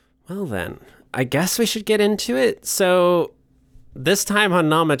Well then, I guess we should get into it. So this time on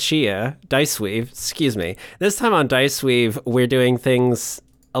Naumachia, this time on Diceweave, we're doing things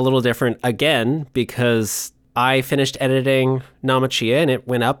a little different again because I finished editing Naumachia and it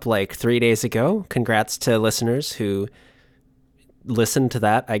went up like 3 days ago. Congrats to listeners who listened to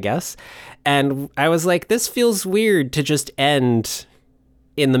that, I guess. And I was like, this feels weird to just end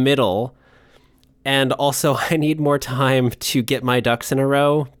in the middle. And also, I need more time to get my ducks in a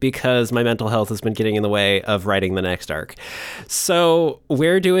row because my mental health has been getting in the way of writing the next arc. So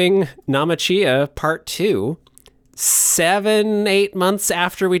we're doing Naumachia Part 2, 7-8 months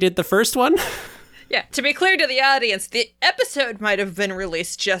after we did the first one. Yeah, to be clear to the audience, the episode might have been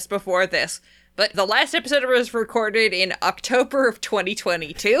released just before this, but the last episode was recorded in October of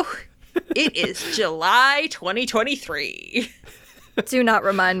 2022. It is July 2023. Do not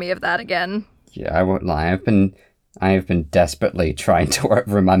remind me of that again. Yeah, I won't lie. I have been desperately trying to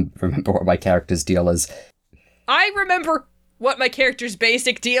remember what my character's deal is. I remember what my character's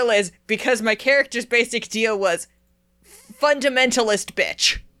basic deal is because my character's basic deal was fundamentalist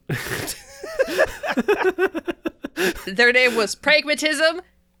bitch. Their name was Pragmatism,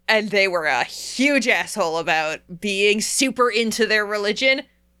 and they were a huge asshole about being super into their religion.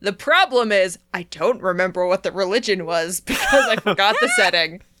 The problem is, I don't remember what the religion was because I forgot the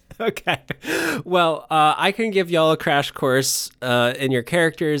setting. Okay. Well, I can give y'all a crash course in your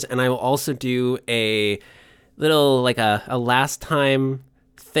characters, and I will also do a little, like a last time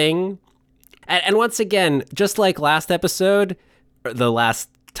thing. And once again, just like last episode, or the last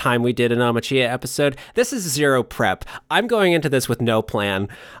time we did an Naumachia episode, this is zero prep. I'm going into this with no plan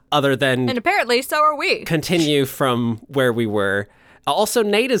other than... And apparently, so are we. ...continue from where we were. Also,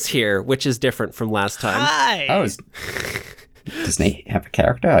 Nate is here, which is different from last time. Hi! Oh, does Nate have a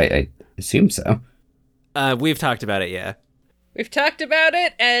character? I assume so. We've talked about it, yeah. We've talked about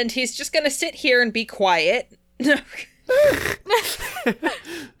it, and he's just gonna sit here and be quiet.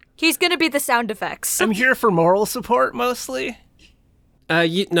 He's gonna be the sound effects. I'm here for moral support, mostly.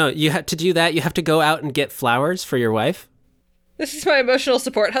 You have to do that. You have to go out and get flowers for your wife. This is my emotional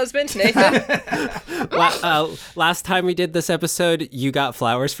support husband, Nathan. Last time we did this episode, you got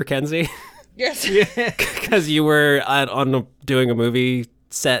flowers for Kenzie. Yes. Because you were doing a movie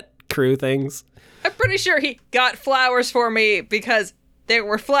set crew things. I'm pretty sure he got flowers for me because there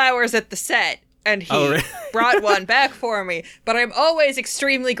were flowers at the set, and he brought one back for me. But I'm always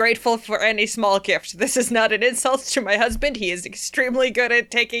extremely grateful for any small gift. This is not an insult to my husband. He is extremely good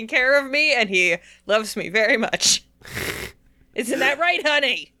at taking care of me, and he loves me very much. Isn't that right,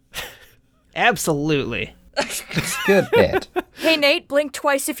 honey? Absolutely. Good bit. Hey, Nate, blink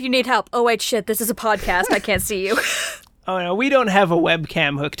twice if you need help. Oh, wait, shit, this is a podcast. I can't see you. Oh, no, we don't have a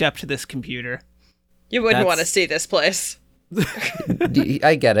webcam hooked up to this computer. You wouldn't want to see this place.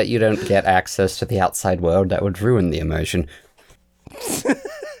 I get it. You don't get access to the outside world. That would ruin the immersion.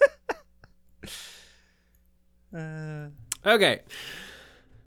 Okay.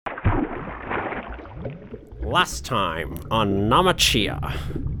 Last time on Naumachia,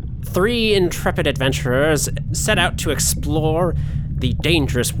 3 intrepid adventurers set out to explore the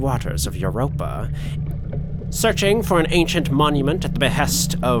dangerous waters of Europa, searching for an ancient monument at the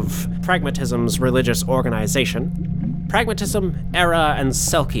behest of Pragmatism's religious organization. Pragmatism, Era, and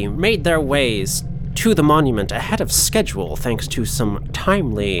Selkie made their ways to the monument ahead of schedule thanks to some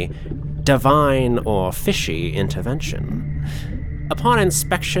timely, divine or fishy intervention. Upon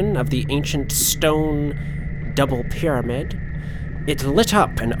inspection of the ancient stone double pyramid, it lit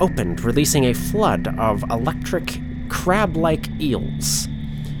up and opened, releasing a flood of electric, crab-like eels.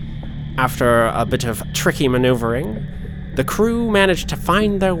 After a bit of tricky maneuvering, the crew managed to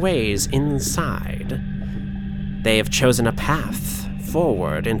find their ways inside. They have chosen a path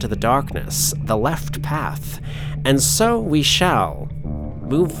forward into the darkness, the left path, and so we shall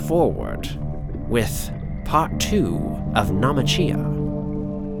move forward with Part 2 of Naumachia.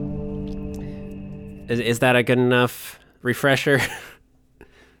 Is that a good enough refresher?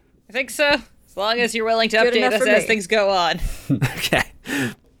 I think so. As long as you're willing to Good update enough us for as me. things go on. Okay.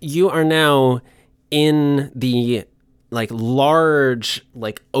 You are now in the large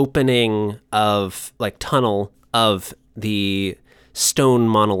opening of tunnel of the stone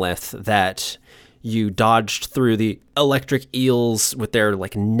monolith that you dodged through the electric eels with their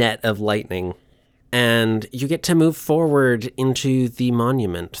net of lightning. And you get to move forward into the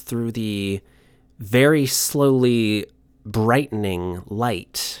monument through the very slowly brightening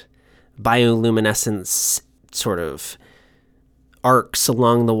light. Bioluminescence sort of arcs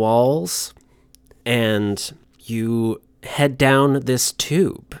along the walls, and you head down this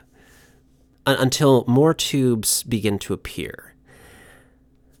tube until more tubes begin to appear.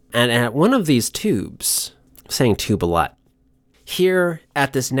 And at one of these tubes, I'm saying tube a lot, here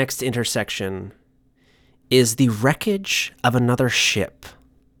at this next intersection is the wreckage of another ship.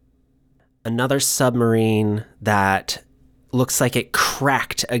 Another submarine that looks like it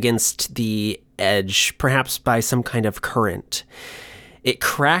cracked against the edge, perhaps by some kind of current. It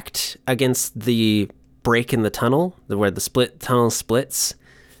cracked against the break in the tunnel, where the tunnel splits,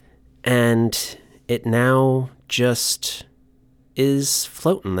 and it now just is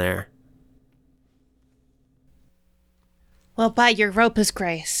floating there. Well, by Europa's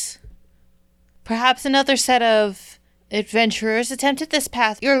grace, perhaps another set of adventurers attempted this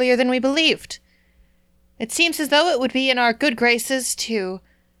path earlier than we believed. It seems as though it would be in our good graces to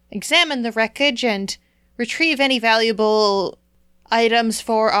examine the wreckage and retrieve any valuable items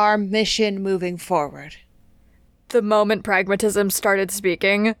for our mission moving forward. The moment Pragmatism started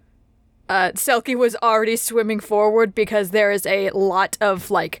speaking, Selkie was already swimming forward because there is a lot of,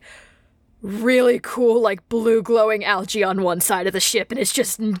 like, really cool, like, blue glowing algae on one side of the ship, and it's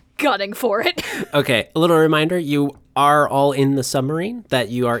just gunning for it. Okay, a little reminder, you are all in the submarine that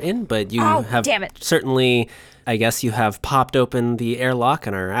you are in, but you have damn it. certainly, I guess you have popped open the airlock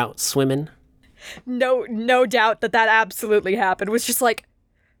and are out swimming. No doubt that absolutely happened. It was just like,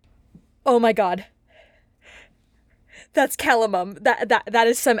 oh my god. That's calamum. That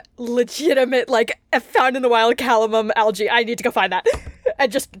is some legitimate, like, found in the wild calamum algae. I need to go find that. And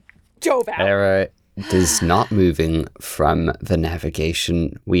just dove out. Era is not moving from the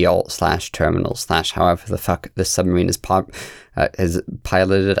navigation wheel / terminal / however the fuck the submarine is piloted.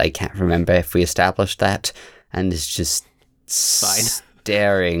 I can't remember if we established that. And is just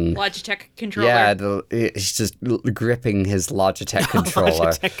staring. Logitech controller. Yeah, he's just gripping his Logitech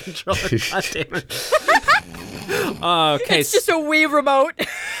controller. Logitech controller, god damn it. Okay. It's just a Wii remote.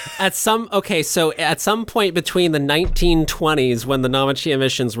 So at some point between the 1920s when the Naumachia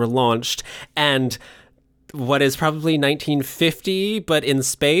missions were launched and what is probably 1950 but in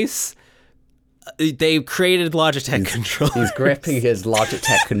space, they created Logitech controllers. He's gripping his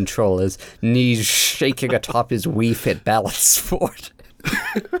Logitech controllers, knees shaking atop his Wii Fit balance board.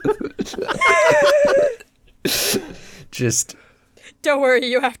 Just... Don't worry,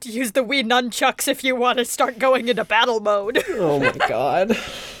 you have to use the Wii nunchucks if you want to start going into battle mode. Oh my god.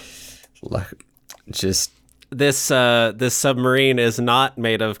 Look, just... This submarine is not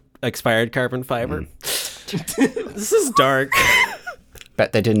made of expired carbon fiber. This is dark.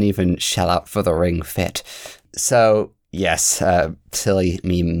 Bet they didn't even shell out for the ring fit. So, yes, silly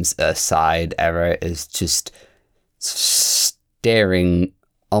memes aside, Era is just staring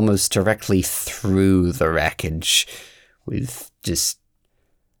almost directly through the wreckage with just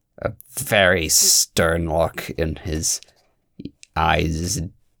a very stern look in his eyes,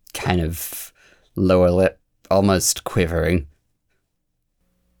 kind of lower lip almost quivering.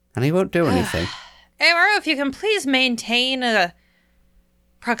 And he won't do anything. Arrow, if you can please maintain a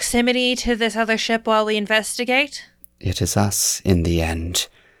proximity to this other ship while we investigate. It is us in the end.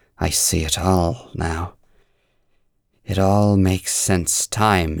 I see it all now. It all makes sense.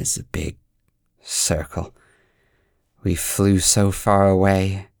 Time is a big circle. We flew so far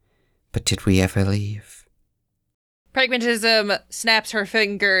away, but did we ever leave? Pragmatism snaps her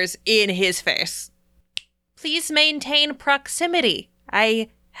fingers in his face. Please maintain proximity. I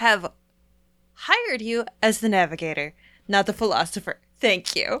have hired you as the navigator, not the philosopher.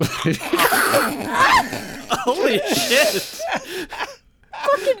 Thank you. Holy shit.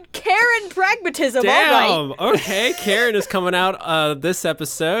 Fucking Karen Pragmatism, Damn. all right. Okay, Karen is coming out this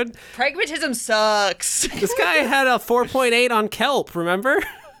episode. Pragmatism sucks. This guy had a 4.8 on Kelp, remember?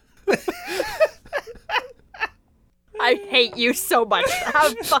 I hate you so much.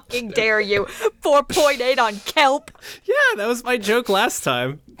 How fucking dare you? 4.8 on Kelp. Yeah, that was my joke last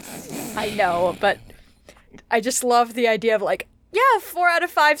time. I know, but I just love the idea of, like, yeah, 4 out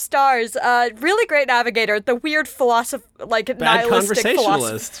of 5 stars. Really great navigator. The weird Bad nihilistic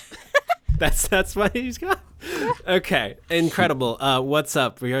conversationalist. That's what he's got. Okay, incredible. What's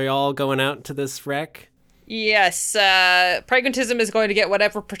up? Are you all going out to this wreck? Yes, Pragmatism is going to get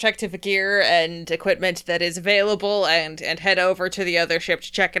whatever protective gear and equipment that is available and head over to the other ship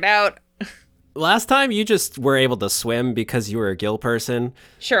to check it out. Last time you just were able to swim because you were a gill person.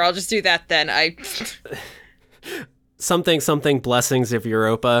 Sure, I'll just do that then. Something blessings of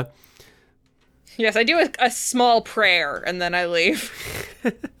Europa. Yes, I do a small prayer and then I leave.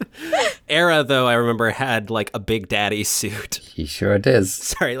 Era, though, I remember had like a Big Daddy suit. He sure does.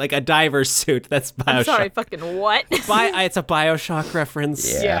 Sorry, like a diver's suit. That's Bioshock. I'm sorry, fucking what? It's a Bioshock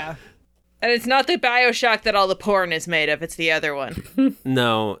reference. Yeah. And it's not the Bioshock that all the porn is made of, it's the other one.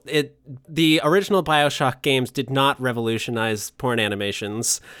 No, the original Bioshock games did not revolutionize porn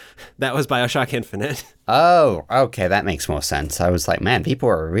animations. That was Bioshock Infinite. Oh, okay, that makes more sense. I was like, man, people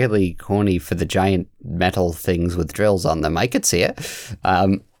are really horny for the giant metal things with drills on them. I could see it. I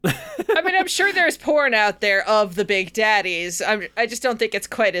mean, I'm sure there's porn out there of the Big Daddies. I just don't think it's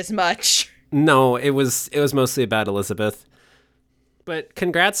quite as much. No, it was mostly about Elizabeth. But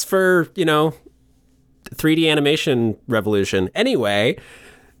congrats for, 3D animation revolution. Anyway,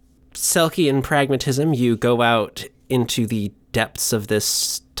 Selkie and Pragmatism, you go out into the depths of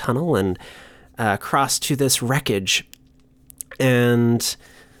this tunnel and cross to this wreckage. And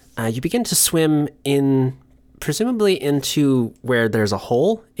you begin to swim presumably into where there's a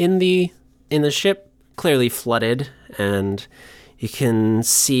hole in the ship, clearly flooded, and you can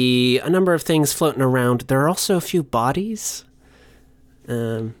see a number of things floating around. There are also a few bodies.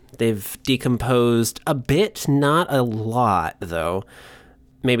 They've decomposed a bit, not a lot, though.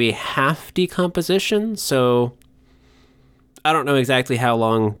 Maybe half decomposition, so I don't know exactly how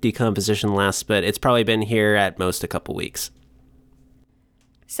long decomposition lasts, but it's probably been here at most a couple weeks.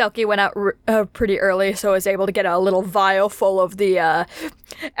 Selkie went out pretty early, so I was able to get a little vial full of the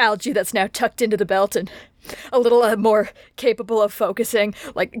algae that's now tucked into the belt and a little more capable of focusing.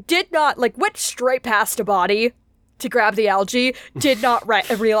 Went straight past a body to grab the algae, did not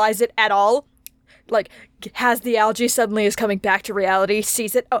realize it at all. Has the algae, suddenly is coming back to reality,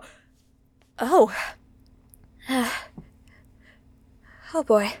 sees it. Oh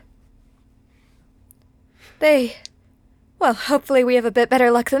boy. Well, hopefully we have a bit better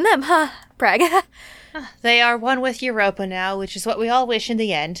luck than them, huh, Bragg? They are one with Europa now, which is what we all wish in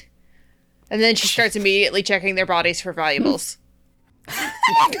the end. And then she starts immediately checking their bodies for valuables.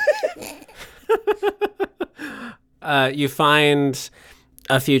 You find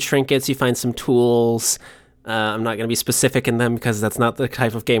a few trinkets, you find some tools. I'm not going to be specific in them because that's not the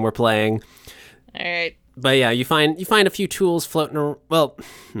type of game we're playing. All right. But yeah, you find a few tools floating around. Well,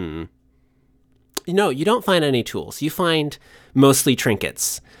 No, you don't find any tools. You find mostly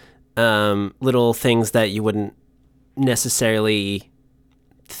trinkets. Little things that you wouldn't necessarily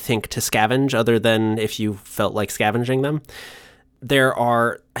think to scavenge other than if you felt like scavenging them. There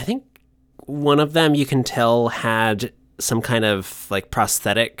are, I think, one of them you can tell had some kind of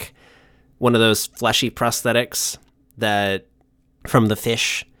prosthetic, one of those fleshy prosthetics that from the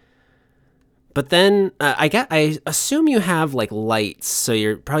fish. But then I assume you have lights, so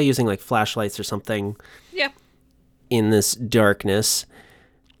you're probably using flashlights or something. Yeah. In this darkness.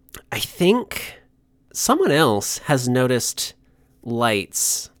 I think someone else has noticed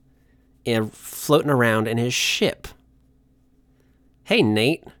lights floating around in his ship. Hey,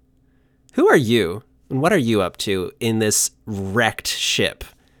 Nate. Who are you? And what are you up to in this wrecked ship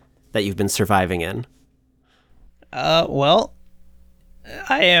that you've been surviving in? Well,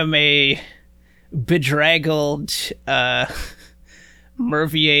 I am a bedraggled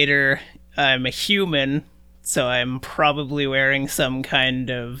merviator. I'm a human, so I'm probably wearing some kind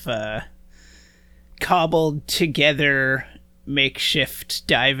of cobbled together makeshift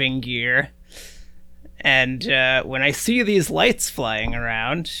diving gear. And when I see these lights flying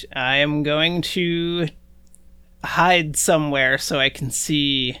around, I am going to hide somewhere so I can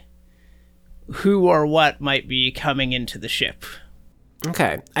see who or what might be coming into the ship.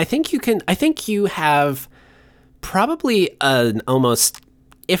 Okay. I think you have probably an almost,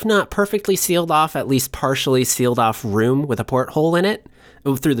 if not perfectly sealed off, at least partially sealed off room with a porthole in it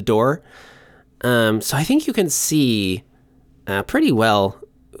through the door. So I think you can see pretty well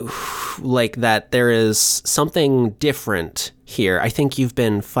that there is something different here. I think you've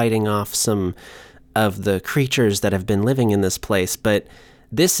been fighting off some of the creatures that have been living in this place, but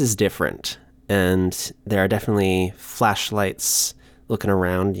this is different. And there are definitely flashlights looking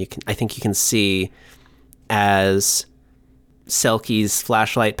around. I think you can see as Selkie's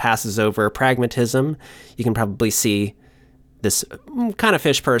flashlight passes over Pragmatism, you can probably see this kind of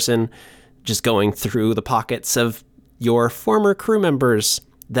fish person just going through the pockets of your former crew members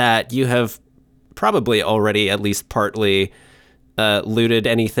that you have probably already at least partly looted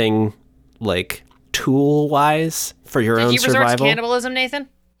anything tool-wise for your own survival. Did you resort to cannibalism, Nathan?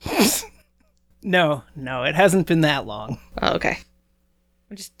 No, it hasn't been that long. Oh, okay.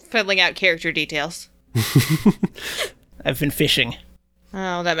 I'm just fiddling out character details. I've been fishing.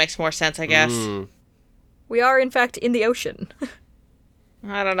 Oh, that makes more sense, I guess. We are, in fact, in the ocean.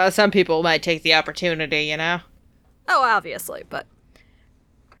 I don't know. Some people might take the opportunity, you know? Oh, obviously, but...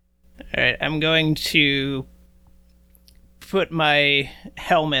 Alright, I'm going to put my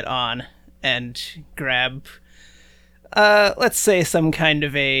helmet on and grab let's say some kind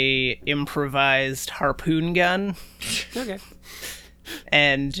of a improvised harpoon gun. Okay.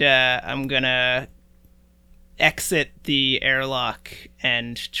 And I'm gonna exit the airlock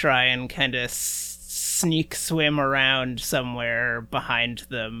and try and kind of sneak swim around somewhere behind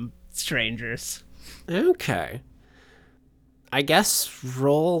them strangers. Okay. I guess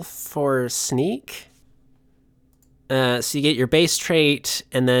roll for sneak. So you get your base trait,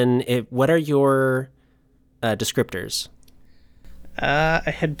 and then what are your descriptors?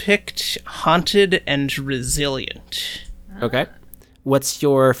 I had picked haunted and resilient. Okay. What's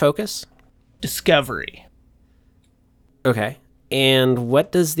your focus? Discovery. Okay. And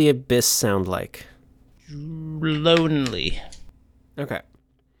what does the abyss sound like? Lonely. Okay.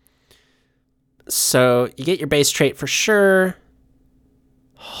 So you get your base trait for sure.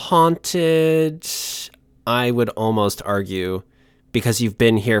 Haunted, I would almost argue, because you've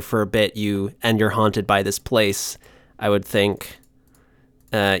been here for a bit, and you're haunted by this place, I would think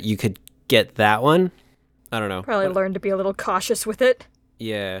you could get that one. I don't know. Probably learn to be a little cautious with it.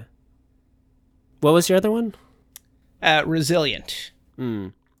 Yeah. What was your other one? Resilient.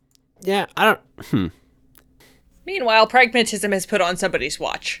 Yeah, I don't... Meanwhile, pragmatism has put on somebody's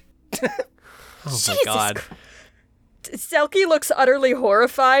watch. Oh my god. Selkie looks utterly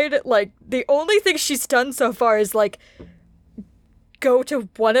horrified. Like, the only thing she's done so far is, like, go to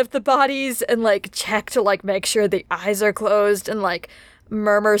one of the bodies and, like, check to, like, make sure the eyes are closed and, like,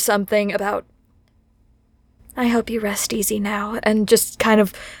 murmur something about, I hope you rest easy now, and just kind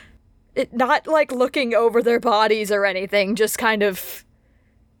of, not, like, looking over their bodies or anything, just kind of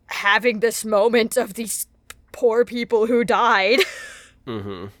having this moment of these poor people who died.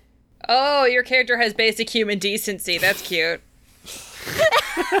 Mm-hmm. Oh, your character has basic human decency. That's cute.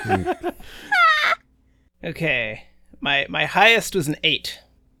 Okay. My highest was an 8.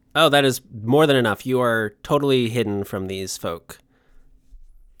 Oh, that is more than enough. You are totally hidden from these folk.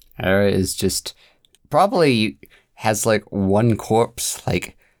 Era is just probably has like one corpse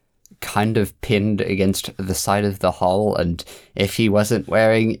like kind of pinned against the side of the hull, and if he wasn't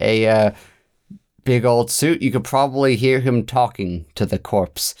wearing a big old suit, you could probably hear him talking to the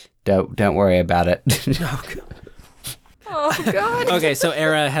corpse. Don't worry about it. Oh, God. Okay, so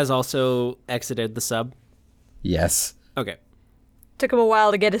Era has also exited the sub. Yes. Okay. Took him a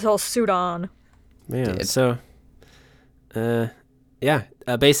while to get his whole suit on. Man, so... yeah.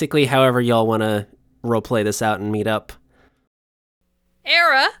 Basically, however y'all want to roleplay this out and meet up.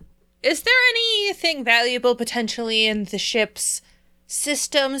 Era, is there anything valuable potentially in the ship's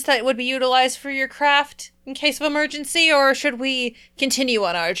systems that would be utilized for your craft in case of emergency, or should we continue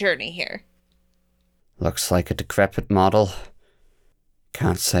on our journey here? Looks like a decrepit model.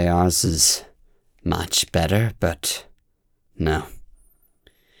 Can't say ours is much better, but no.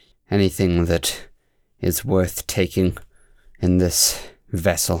 Anything that is worth taking in this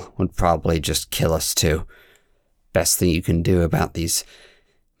vessel would probably just kill us too. Best thing you can do about these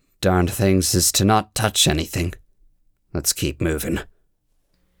darned things is to not touch anything. Let's keep moving.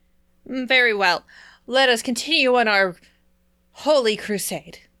 Very well. Let us continue on our holy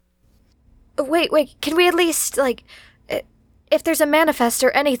crusade. Wait, can we at least, like, if there's a manifest or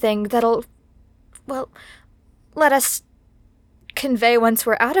anything that'll, well, let us convey once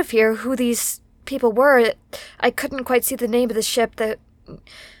we're out of here who these people were. I couldn't quite see the name of the ship. The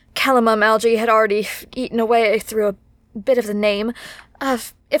calamum algae had already eaten away through a bit of the name.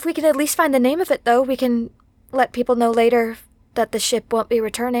 If we can at least find the name of it, though, we can let people know later that the ship won't be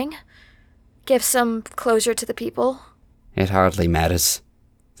returning. Give some closure to the people. It hardly matters.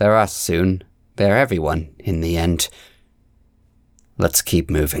 They're us soon. They're everyone in the end. Let's keep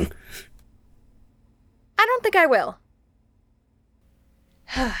moving. I don't think I will.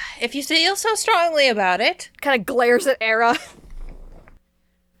 If you feel so strongly about it, Kind of glares at Era.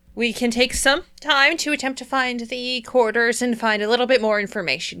 we can take some time to attempt to find the quarters and find a little bit more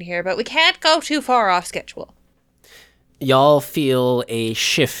information here, but we can't go too far off schedule. Y'all feel a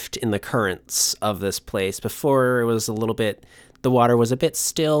shift in the currents of this place. Before it was the water was a bit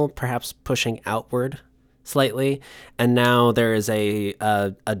still, perhaps pushing outward slightly, and now there is a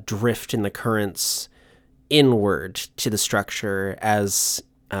drift in the currents inward to the structure as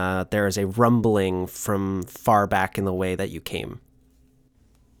there is a rumbling from far back in the way that you came.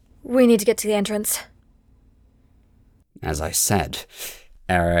 We need to get to the entrance. As I said,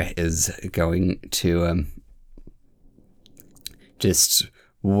 Era is going to just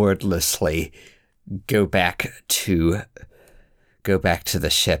wordlessly go back to the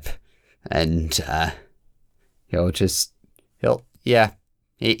ship, and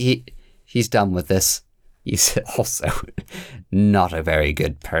he's done with this. He's also not a very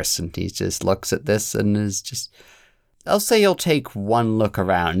good person. He just looks at this and is just I'll say you'll take one look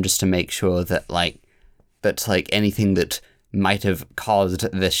around just to make sure that anything that might have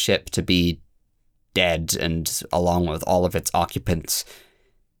caused this ship to be dead and along with all of its occupants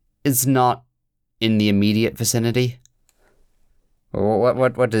is not in the immediate vicinity.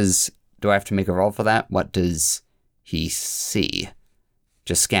 What does... Do I have to make a roll for that? What does he see?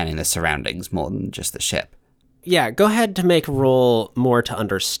 Just scanning the surroundings more than just the ship. Yeah, go ahead to make a roll more to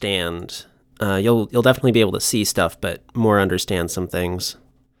understand. You'll definitely be able to see stuff, but more understand some things.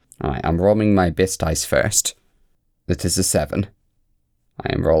 Alright, I'm rolling my best dice first. That is a 7.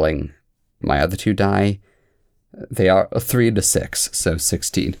 I am rolling my other 2 die. They are a 3 and a 6, so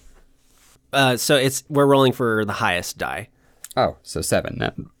 16. So we're rolling for the highest die. Oh, so 7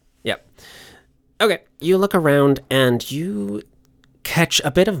 then. Yep. Okay, you look around and you catch a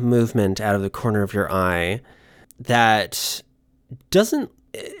bit of movement out of the corner of your eye that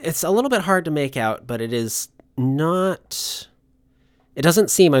it's a little bit hard to make out, but it doesn't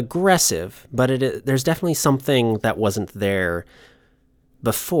seem aggressive, but there's definitely something that wasn't there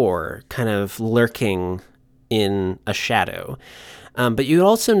before, kind of lurking in a shadow. But you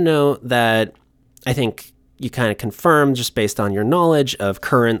also know that, I think you kind of confirmed just based on your knowledge of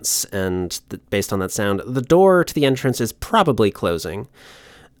currents and based on that sound, the door to the entrance is probably closing.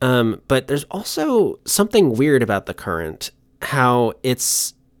 But there's also something weird about the current, how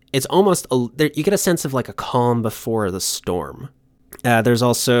it's almost, you get a sense of like a calm before the storm. There's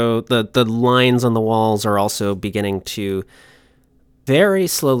also, the lines on the walls are also beginning to very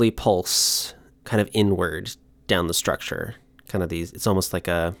slowly pulse kind of inward down the structure. Kind of these, it's almost like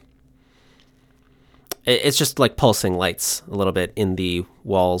it's just like pulsing lights a little bit in the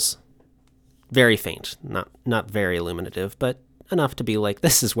walls. Very faint, not very illuminative, but enough to be like,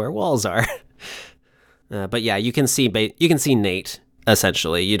 this is where walls are. But yeah, you can see Nate,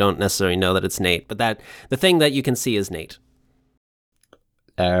 essentially. You don't necessarily know that it's Nate, but the thing that you can see is Nate.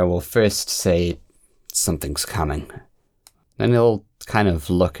 We'll first say something's coming. Then he'll kind of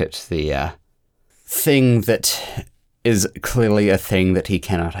look at the thing that is clearly a thing that he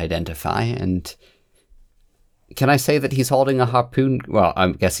cannot identify, and can I say that he's holding a harpoon? Well, I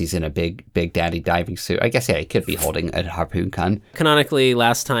guess he's in a big daddy diving suit. I guess, yeah, he could be holding a harpoon gun. Canonically,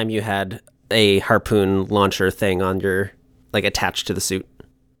 last time you had a harpoon launcher thing on your, like, attached to the suit.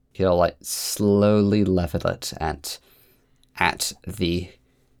 He'll, like, slowly level it at the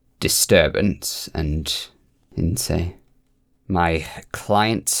disturbance and say, my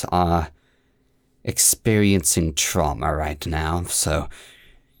clients are experiencing trauma right now, so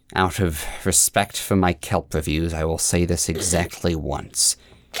out of respect for my kelp reviews, I will say this exactly once.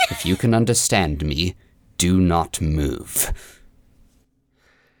 If you can understand me, do not move.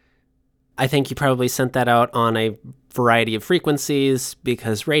 I think you probably sent that out on a variety of frequencies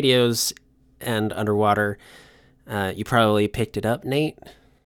because radios and underwater, you probably picked it up, Nate.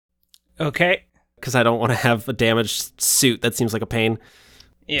 Okay. Because I don't want to have a damaged suit. That seems like a pain.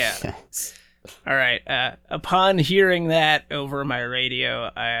 Yeah. All right. Upon hearing that over my radio,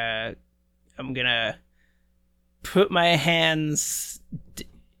 I'm gonna put my hands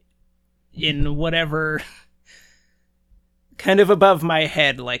in whatever, kind of above my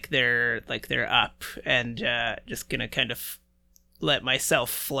head, like they're up, and just gonna kind of let myself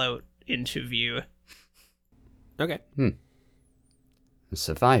float into view. Okay. A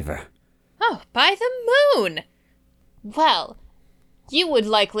survivor. Oh, by the moon! Well, you would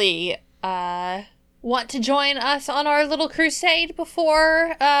likely want to join us on our little crusade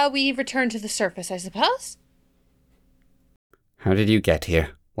before we return to the surface, I suppose. How did you get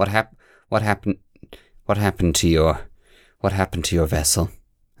here? What happened to your vessel?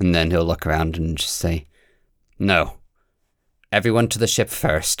 And then he'll look around and just say, no. Everyone to the ship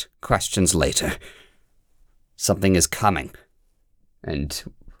first. Questions later. Something is coming. And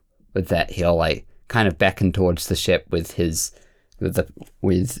with that, he'll like kind of beckon towards the ship with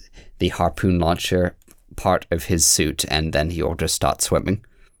the harpoon launcher part of his suit, and then he'll just start swimming.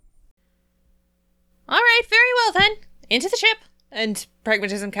 All right, very well then. Into the ship. And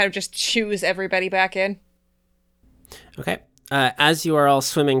Pragmatism kind of just shoos everybody back in. Okay. As you are all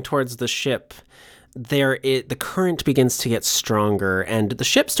swimming towards the ship, the current begins to get stronger, and the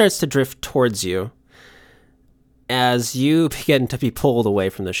ship starts to drift towards you as you begin to be pulled away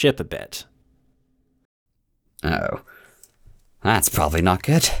from the ship a bit. Oh. That's probably not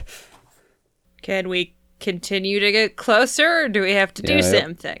good. Can we continue to get closer, or do we have to do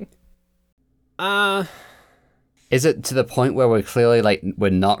something? Is it to the point where we're clearly, like, we're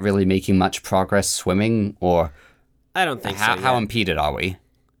not really making much progress swimming, or... I don't think so. How impeded are we?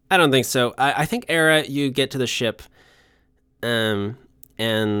 I don't think so. I think, Era, you get to the ship, and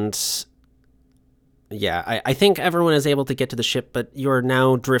Yeah, I think everyone is able to get to the ship, but you're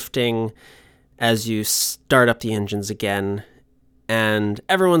now drifting as you start up the engines again, and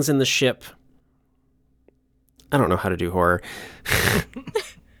everyone's in the ship. I don't know how to do horror.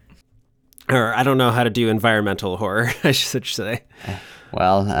 Or I don't know how to do environmental horror, I should say.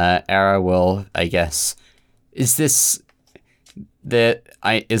 Well, Era will, I guess. I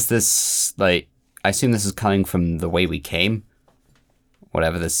assume this is coming from the way we came?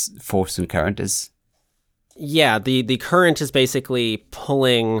 Whatever this force and current is? Yeah, the current is basically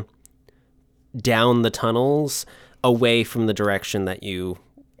pulling down the tunnels away from the direction that you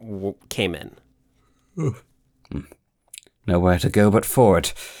came in. Nowhere to go but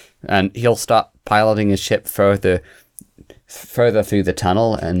forward. And he'll start piloting his ship further through the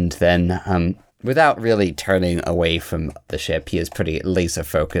tunnel, and then, without really turning away from the ship, he is pretty laser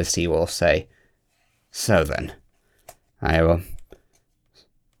focused. He will say, "So then,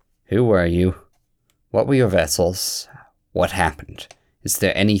 who were you? What were your vessels? What happened? Is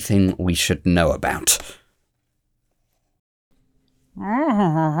there anything we should know about?"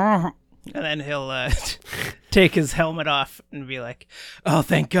 And then he'll take his helmet off and be like, "Oh,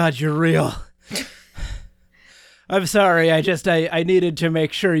 thank God you're real. I'm sorry, I needed to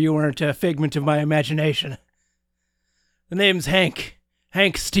make sure you weren't a figment of my imagination. The name's Hank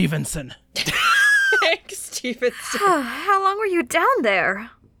Stevenson." Hank Stevenson. How long were you down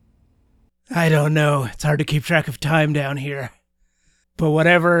there? I don't know. It's hard to keep track of time down here. But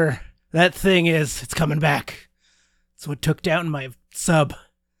whatever that thing is, it's coming back. It's what took down my sub.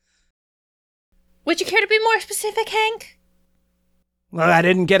 Would you care to be more specific, Hank? Well, I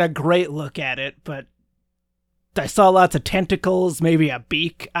didn't get a great look at it, but I saw lots of tentacles, maybe a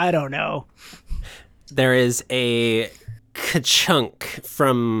beak. I don't know. There is a ka-chunk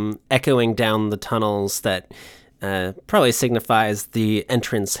from echoing down the tunnels that probably signifies the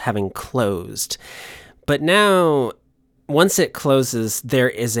entrance having closed. But now, once it closes, there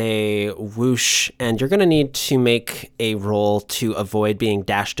is a whoosh, and you're going to need to make a roll to avoid being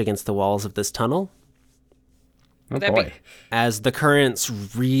dashed against the walls of this tunnel. Oh boy. As the currents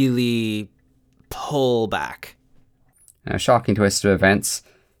really pull back. A shocking twist of events.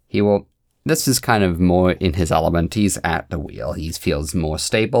 This is kind of more in his element. He's at the wheel. He feels more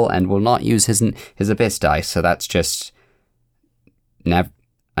stable and will not use his abyss dice. So that's just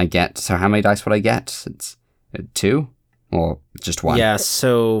so how many dice would I get? It's 2 or just 1? Yeah,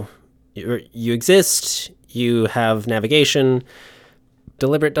 so you exist, you have navigation.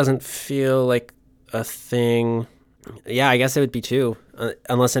 Deliberate doesn't feel like a thing. Yeah, I guess it would be 2,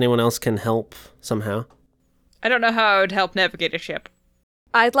 unless anyone else can help somehow. I don't know how I would help navigate a ship.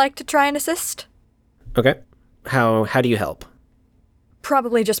 I'd like to try and assist. Okay. How do you help?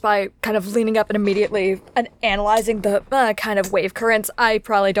 Probably just by kind of leaning up and immediately and analyzing the kind of wave currents. I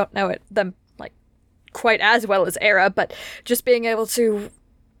probably don't know them like quite as well as Era, but just being able to,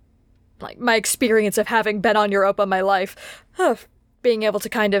 like, my experience of having been on Europa my life, being able to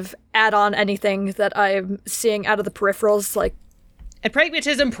kind of add on anything that I'm seeing out of the peripherals, like... And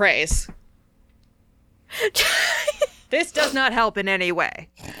pragmatism praise. This does not help in any way.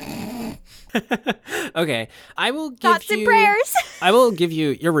 Okay, I will give Thoughts and prayers. I will give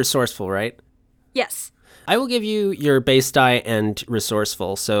you... You're resourceful, right? Yes. I will give you your base die and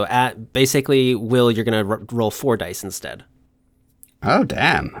resourceful. So basically, Will, you're going to roll 4 dice instead. Oh,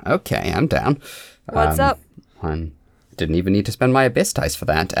 damn. Okay, I'm down. What's up? I didn't even need to spend my abyss dice for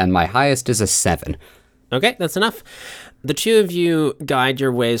that, and my highest is a 7. Okay, that's enough. The two of you guide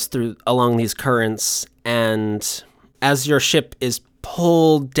your ways along these currents, and as your ship is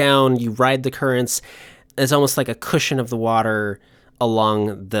pulled down, you ride the currents. It's almost like a cushion of the water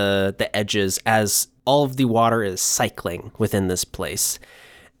along the edges as all of the water is cycling within this place.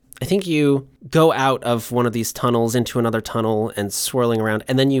 I think you go out of one of these tunnels into another tunnel and swirling around,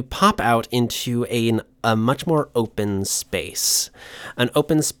 and then you pop out into a much more open space. An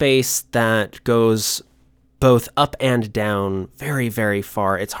open space that goes both up and down very, very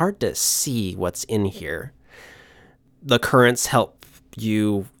far. It's hard to see what's in here. The currents help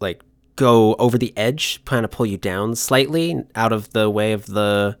you go over the edge, kind of pull you down slightly out of the way of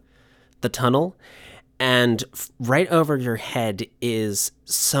the tunnel. And right over your head is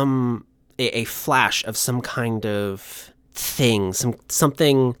a flash of some kind of thing,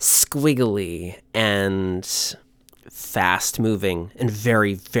 something squiggly and fast moving and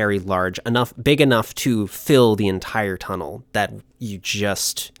very, very large, big enough to fill the entire tunnel that you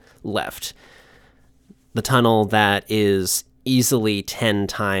just left. The tunnel that is easily 10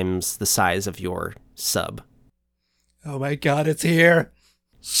 times the size of your sub. Oh my God, it's here.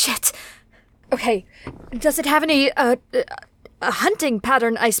 Shit. Okay. Does it have any a hunting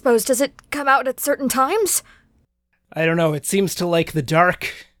pattern, I suppose. Does it come out at certain times? I don't know. It seems to like the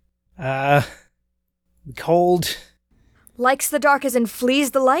dark. Cold. Likes the dark as in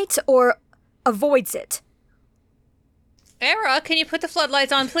flees the light, or avoids it? Era, can you put the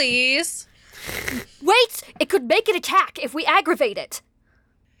floodlights on, please? Wait! It could make it attack if we aggravate it.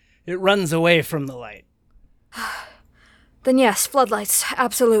 It runs away from the light. Then yes, floodlights,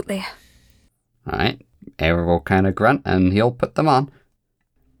 absolutely. Alright, Air will kind of grunt and he'll put them on.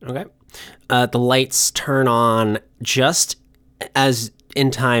 Okay. The lights turn on just as in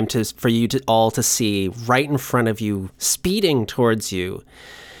time for you to all to see right in front of you, speeding towards you,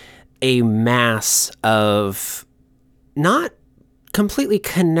 a mass of not completely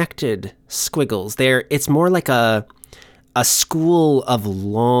connected squiggles. It's more like a school of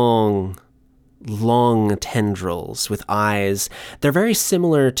long tendrils with eyes. They're very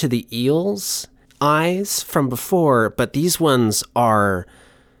similar to the eel's eyes from before, but these ones are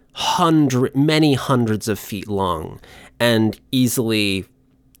many hundreds of feet long and easily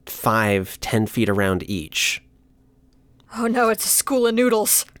 5-10 feet around each. Oh no, it's a school of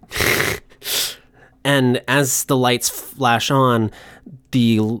noodles. And as the lights flash on,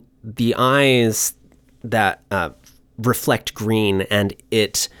 the eyes that reflect green, and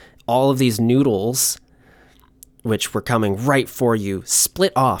all of these noodles, which were coming right for you,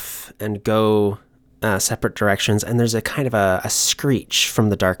 split off and go separate directions, and there's a kind of a screech from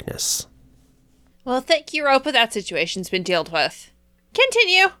the darkness. Well, thank you, Europa. That situation's been dealt with.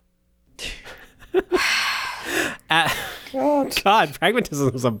 Continue. God,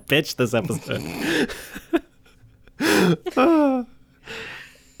 pragmatism is a bitch this episode.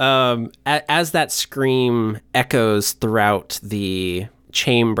 As that scream echoes throughout the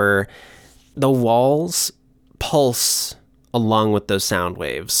chamber, the walls pulse along with those sound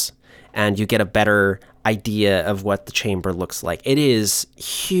waves, and you get a better idea of what the chamber looks like. It is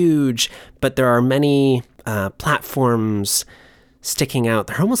huge, but there are many platforms sticking out.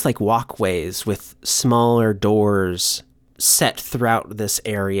 They're almost like walkways with smaller doors set throughout this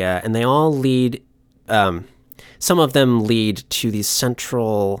area, and they all lead, some of them lead to these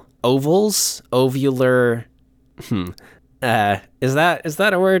central ovals, ovular, is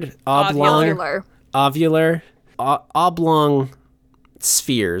that a word? Ovular. Oblong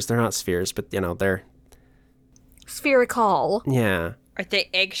spheres. They're not spheres, but they're Spherical. yeah. Are they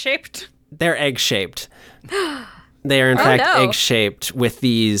egg-shaped? They're egg-shaped. They are in fact no. egg-shaped with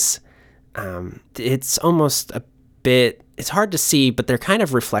these. It's almost a bit. It's hard to see, but they're kind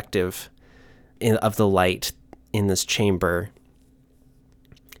of reflective of the light in this chamber.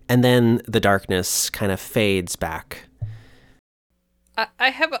 And then the darkness kind of fades back. I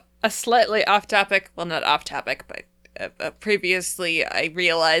have a slightly off-topic, well, not off-topic, but a previously I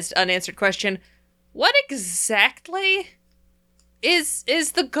realized unanswered question. What exactly is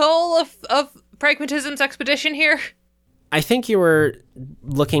the goal of Pragmatism's expedition here? I think you were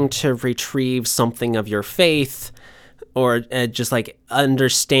looking to retrieve something of your faith, or just like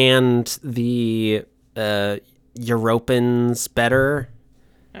understand the Europans better.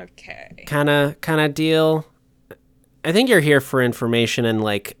 Okay. Kind of deal. I think you're here for information and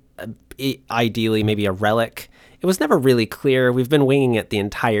like ideally maybe a relic. It was never really clear. We've been winging it the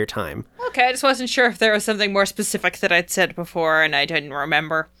entire time. Okay, I just wasn't sure if there was something more specific that I'd said before and I didn't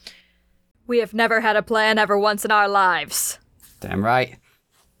remember. We have never had a plan ever once in our lives. Damn right.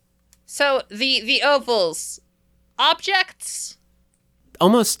 So, the ovals, objects?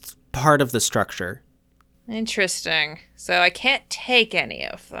 Almost part of the structure. Interesting. So I can't take any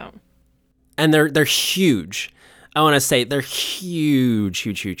of them. And they're huge. I want to say they're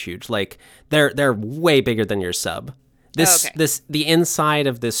huge. Like they're way bigger than your sub. The inside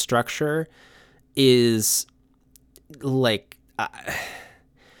of this structure is like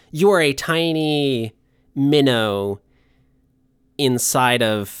you're a tiny minnow inside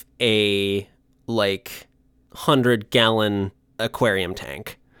of a like 100-gallon aquarium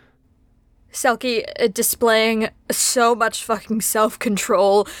tank. Selkie displaying so much fucking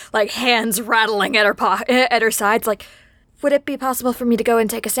self-control, like hands rattling at her sides, like, Would it be possible for me to go and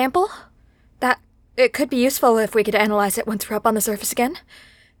take a sample? It could be useful if we could analyze it once we're up on the surface again.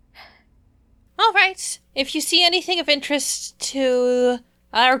 All right. If you see anything of interest to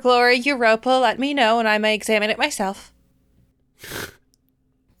our glory Europa, let me know and I may examine it myself.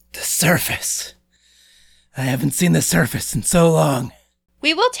 The surface. I haven't seen the surface in so long.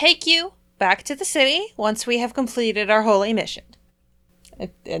 We will take you back to the city once we have completed our holy mission.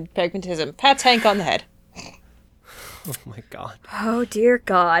 And Pragmatism pats Hank on the head. Oh my god. oh dear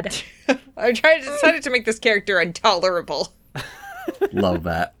God. I decided to make this character intolerable. Love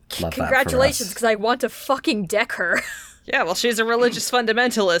that. Love Congratulations, that because I want to fucking deck her. Yeah, well, she's a religious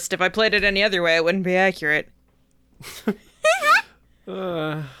fundamentalist. If I played it any other way, it wouldn't be accurate.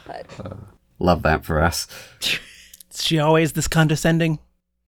 Love that for us. Is she always this condescending?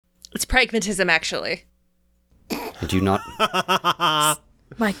 It's pragmatism, actually. I do not.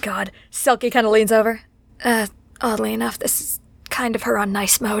 My god. Selkie kind of leans over. Oddly enough, this is kind of her on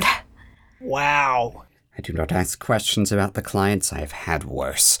nice mode. Wow. I do not ask questions about the clients. I have had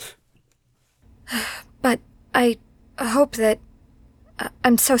worse. But I hope that...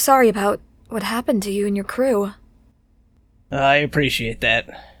 I'm so sorry about what happened to you and your crew. I appreciate that.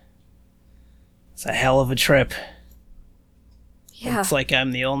 It's a hell of a trip. Yeah. Looks like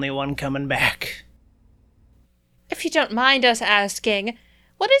I'm the only one coming back. If you don't mind us asking,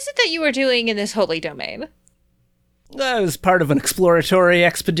 what is it that you were doing in this holy domain? That was part of an exploratory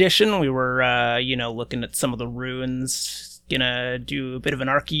expedition. We were, looking at some of the ruins, gonna do a bit of an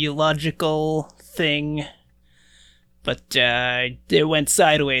archaeological thing. But, it went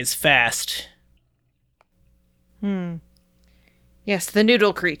sideways fast. Yes, the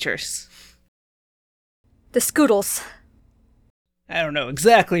noodle creatures. The Scoodles. I don't know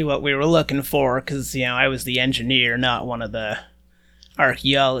exactly what we were looking for, because, I was the engineer, not one of the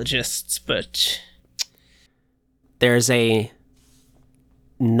archaeologists, but... There's a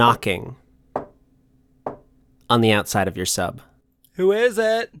knocking on the outside of your sub. Who is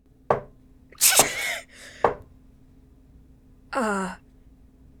it?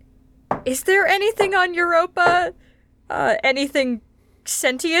 Is there anything on Europa? Anything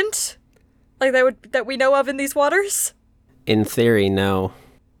sentient? Like that we know of in these waters? In theory, no.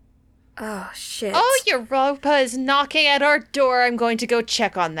 Oh, shit. Oh, Europa is knocking at our door. I'm going to go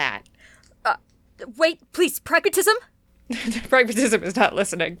check on that. Wait, please, pragmatism? Pragmatism is not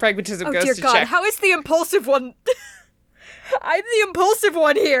listening. Pragmatism Oh, goes dear to God, check. how is the impulsive one? I'm the impulsive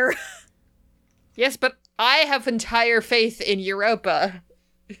one here. Yes, but I have entire faith in Europa.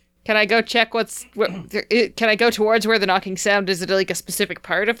 Can I go check can I go towards where the knocking sound is? It like a specific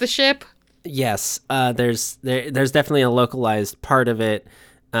part of the ship? Yes, there's definitely a localized part of it.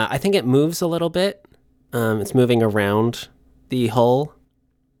 I think it moves a little bit. It's moving around the hull.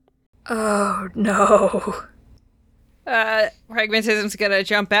 Oh, no. Pragmatism's gonna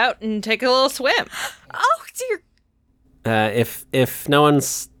jump out and take a little swim. Oh, dear. If no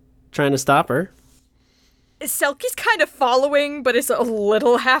one's trying to stop her. Selkie's kind of following, but is a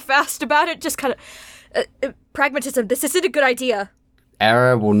little half-assed about it. Just kind of... pragmatism, this isn't a good idea.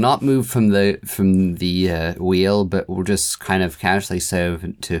 Era will not move from the wheel, but will just kind of casually say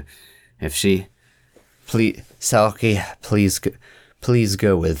to, if she, please, Selkie, please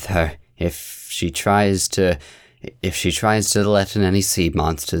go with her. If she tries to let in any sea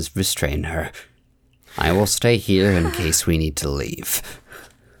monsters, restrain her. I will stay here in case we need to leave.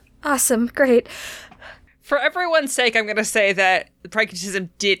 Awesome, great. For everyone's sake, I'm gonna say that pragmatism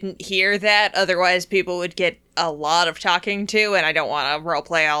didn't hear that. Otherwise, people would get a lot of talking to, and I don't want to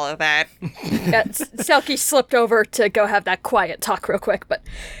roleplay all of that. Yeah, Selkie slipped over to go have that quiet talk real quick, but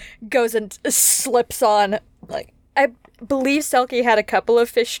goes and slips on, like, I believe Selkie had a couple of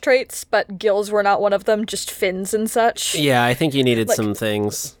fish traits, but gills were not one of them, just fins and such. Yeah, I think you needed some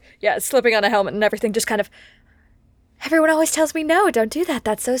things. Yeah, slipping on a helmet and everything, just kind of, everyone always tells me, no, don't do that,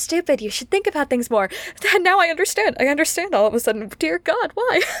 that's so stupid, you should think about things more. Now I understand all of a sudden, dear God,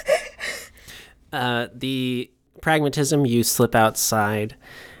 why? The pragmatism, you slip outside,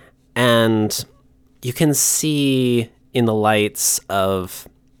 and you can see in the lights of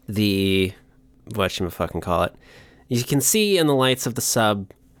the, whatchamacallit, you can see in the lights of the sub,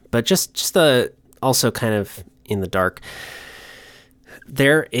 but just also kind of in the dark,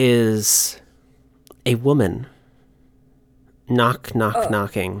 there is a woman knocking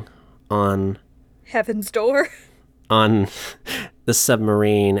on Heaven's door. on the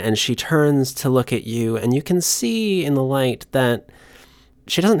submarine, and she turns to look at you, and you can see in the light that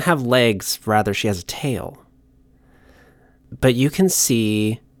she doesn't have legs, rather she has a tail. But you can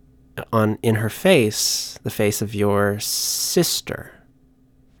see in her face the face of your sister.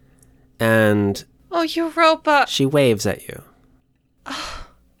 And Oh, Europa! she waves at you.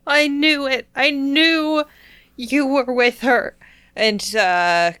 I knew it! I knew you were with her! And,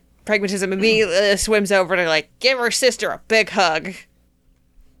 Pragmatism immediately swims over to, like, give her sister a big hug.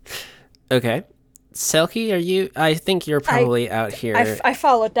 Okay. Selkie, are you... I think you're probably out here. I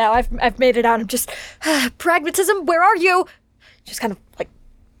followed now. I've made it out. I'm just... pragmatism, where are you? Just kind of, like,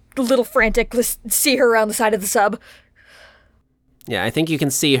 a little frantic. Let's see her around the side of the sub. Yeah, I think you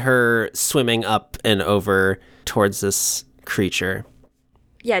can see her swimming up and over towards this creature.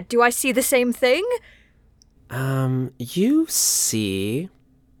 Yeah, do I see the same thing? You see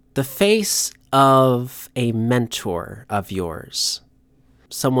The face of a mentor of yours.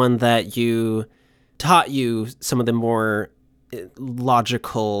 Someone that taught you some of the more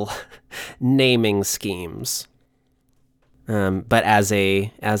logical naming schemes. But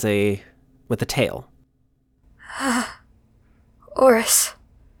with a tail. Oris.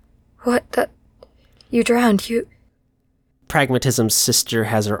 You drowned, Pragmatism's sister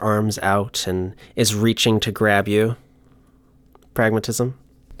has her arms out and is reaching to grab you. Pragmatism?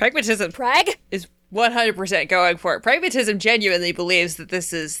 Pragmatism is 100% going for it. Pragmatism genuinely believes that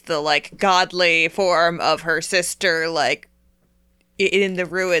this is the, like, godly form of her sister, like, in the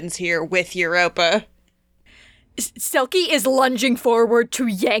ruins here with Europa. Selkie is lunging forward to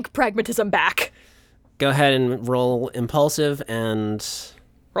yank Pragmatism back. Go ahead and roll impulsive and...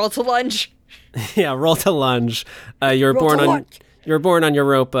 Roll to lunge. Yeah, roll to lunge. You're born on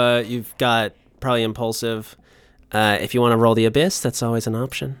Europa. You've got probably impulsive. If you want to roll the abyss, that's always an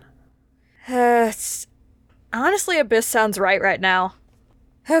option. Honestly, abyss sounds right now.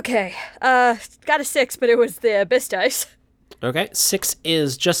 Okay, got a 6, but it was the abyss dice. Okay, 6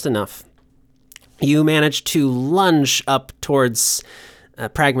 is just enough. You manage to lunge up towards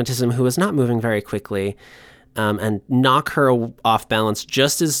Pragmatism, who is not moving very quickly, and knock her off balance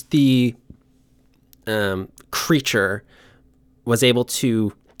just as the creature was able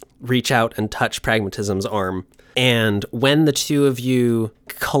to reach out and touch Pragmatism's arm. And when the two of you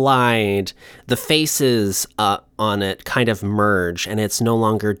collide, the faces on it kind of merge, and it's no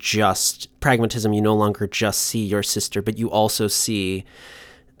longer just Pragmatism. You no longer just see your sister, but you also see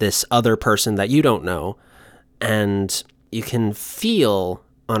this other person that you don't know. And you can feel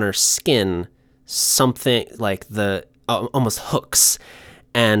on her skin something like almost hooks.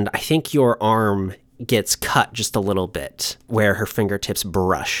 And I think your arm gets cut just a little bit where her fingertips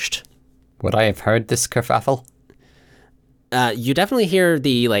brushed. Would I have heard this kerfuffle? You definitely hear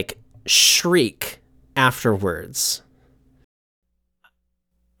the, shriek afterwards.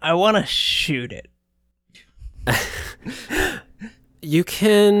 I want to shoot it. You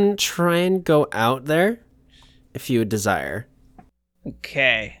can try and go out there if you would desire.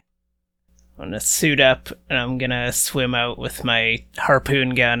 Okay. I'm going to suit up, and I'm going to swim out with my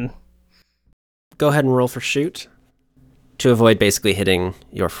harpoon gun. Go ahead and roll for shoot to avoid basically hitting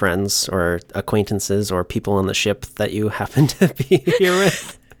your friends or acquaintances or people on the ship that you happen to be here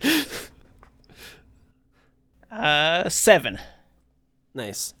with. 7.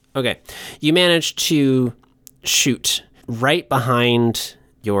 Nice. Okay. You manage to shoot right behind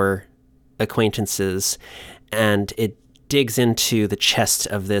your acquaintances, and it digs into the chest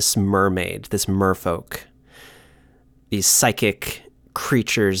of this mermaid, this merfolk. These psychic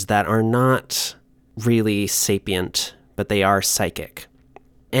creatures that are not really sapient, but they are psychic.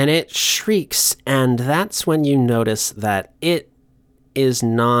 And it shrieks, and that's when you notice that it is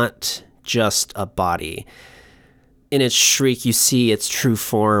not just a body. In its shriek, you see its true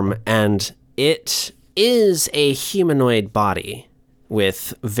form, and it is a humanoid body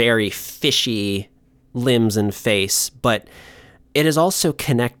with very fishy limbs and face, but it is also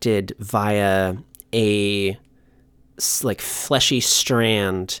connected via a fleshy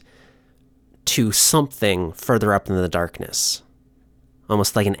strand to something further up in the darkness.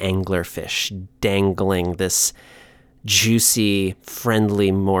 Almost like an anglerfish dangling this juicy,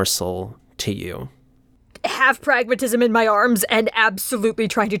 friendly morsel to you. Have Pragmatism in my arms and absolutely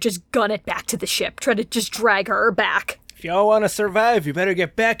trying to just gun it back to the ship. Try to just drag her back. If y'all want to survive, you better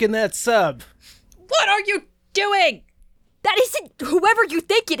get back in that sub. What are you doing? That isn't whoever you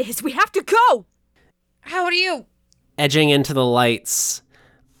think it is. We have to go. How do you... Edging into the lights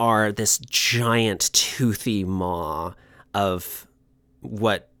are this giant toothy maw of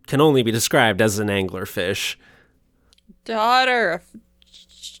what can only be described as an anglerfish. Daughter of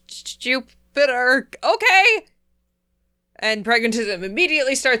Jupiter. Okay. And Pragmatism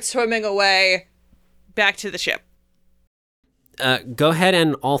immediately starts swimming away back to the ship. Go ahead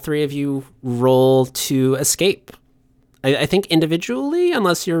and all three of you roll to escape. I think individually,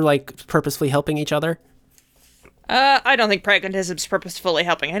 unless you're purposefully helping each other. I don't think Pragmatism's purposefully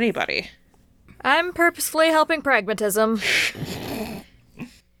helping anybody. I'm purposefully helping Pragmatism.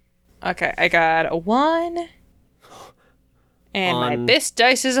 Okay, I got a 1. And my abyss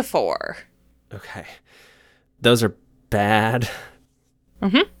dice is a 4. Okay. Those are bad.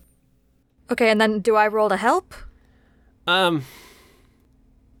 Mm-hmm. Okay, and then do I roll to help? I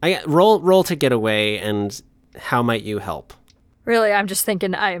roll to get away, and how might you help? Really, I'm just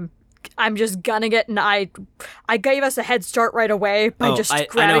thinking I'm just gunning it, and I gave us a head start right away by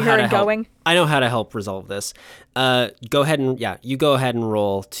grabbing her and going. I know how to help resolve this. Go ahead and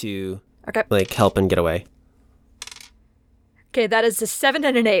roll to help and get away. Okay, that is a 7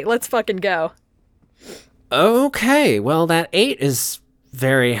 and an 8. Let's fucking go. Okay, well, that 8 is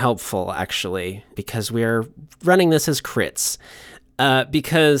very helpful, actually, because we're running this as crits.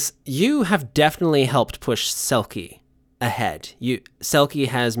 Because you have definitely helped push Selkie ahead. Selkie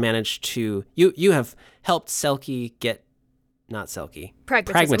has managed to... You have helped Selkie get... Not Selkie.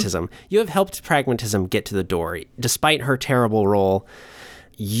 Pragmatism. You have helped Pragmatism get to the door. Despite her terrible role,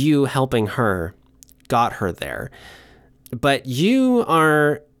 you helping her got her there. But you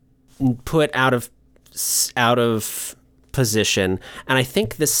are put out of position, and I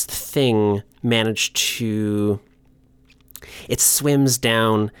think this thing managed to... It swims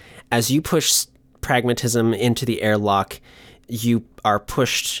down. As you push Pragmatism into the airlock, you are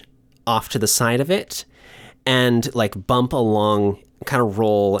pushed off to the side of it and like bump along, kind of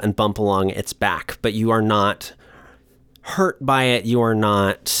roll and bump along its back, but you are not hurt by it. You are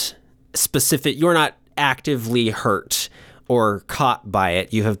not actively hurt or caught by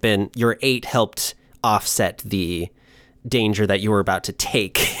it. Your 8 helped offset the danger that you were about to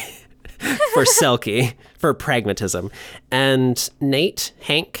take for Selkie, for Pragmatism. And Nate,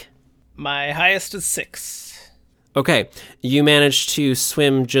 Hank? My highest is 6. Okay, you managed to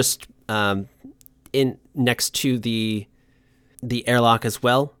swim just in next to the airlock as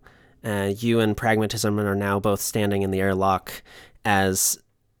well. You and Pragmatism are now both standing in the airlock as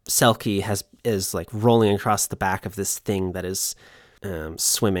Selkie is like rolling across the back of this thing that is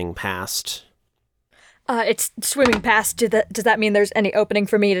swimming past. It's swimming past. Does that mean there's any opening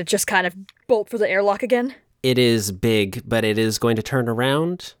for me to just kind of bolt for the airlock again? It is big, but it is going to turn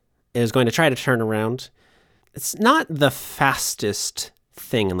around. It is going to try to turn around. It's not the fastest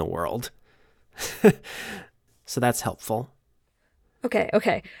thing in the world. So that's helpful.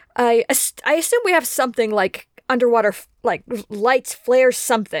 Okay. I assume we have something like underwater, like lights, flares,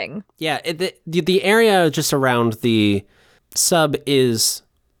 something. Yeah, the area just around the sub is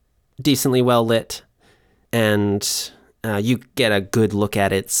decently well lit, and you get a good look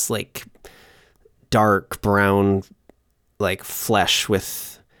at its like dark brown like flesh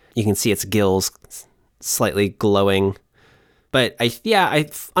with, you can see its gills slightly glowing. But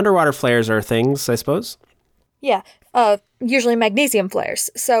underwater flares are things, I suppose. Yeah, usually magnesium flares.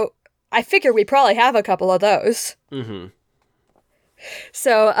 So I figure we probably have a couple of those. Mm-hmm.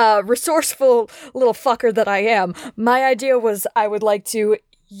 So, resourceful little fucker that I am, my idea was I would like to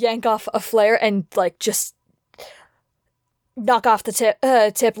yank off a flare and, like, just knock off the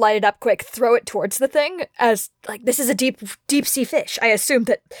tip, light it up quick, throw it towards the thing, as, like, this is a deep sea fish. I assume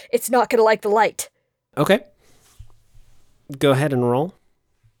that it's not gonna like the light. Okay. Go ahead and roll.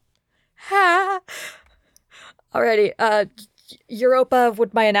 Ha! Alrighty, Europa,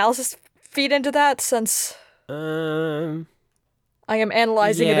 would my analysis feed into that, since I am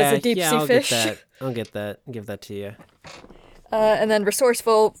analyzing it as a deep sea fish? I'll get that. Give that to you. And then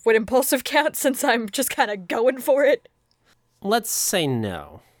resourceful, would impulsive count since I'm just kind of going for it? Let's say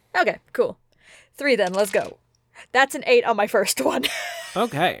no. Okay, cool. 3 then, let's go. That's an 8 on my first one.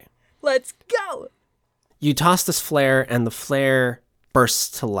 Okay. Let's go! You toss this flare, and the flare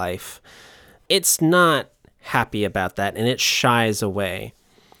bursts to life. It's not happy about that, and it shies away.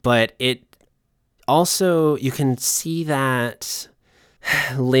 But it also, you can see that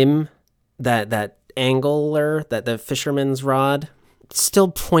limb, that angler, that the fisherman's rod, still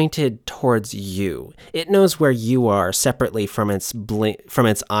pointed towards you. It knows where you are separately from its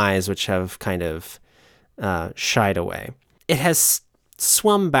eyes, which have kind of shied away. It has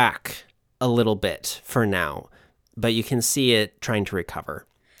swum back a little bit for now, but you can see it trying to recover.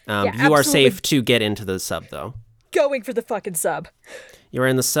 You are safe to get into the sub, though. Going for the fucking sub. You're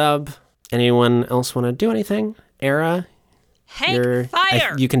in the sub. Anyone else want to do anything? Era? Hank,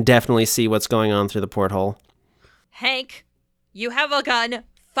 fire! You can definitely see what's going on through the porthole. Hank, you have a gun.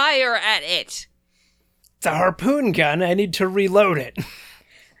 Fire at it. It's a harpoon gun. I need to reload it.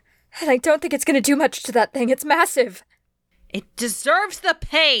 And I don't think it's gonna do much to that thing. It's massive. It deserves the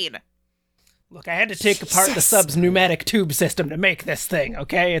pain. Look, I had to take apart the sub's pneumatic tube system to make this thing,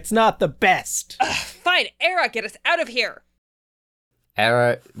 okay? It's not the best. Fine, Era, get us out of here.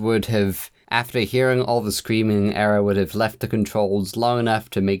 Era would have, after hearing all the screaming, Era would have left the controls long enough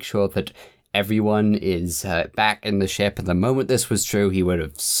to make sure that everyone is back in the ship. And the moment this was true, he would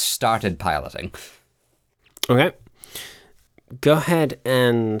have started piloting. Okay. Go ahead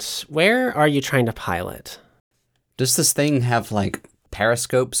and... Where are you trying to pilot? Does this thing have, like,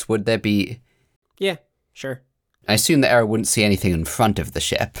 periscopes? Would there be... Yeah, sure. I assume that Era wouldn't see anything in front of the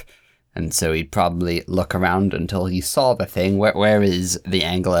ship, and so he'd probably look around until he saw the thing. Where is the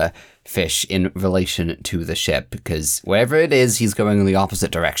angler fish in relation to the ship? Because wherever it is, he's going in the opposite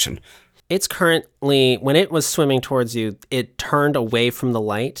direction. It's currently, when it was swimming towards you, it turned away from the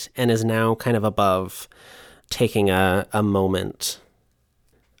light and is now kind of above, taking a moment.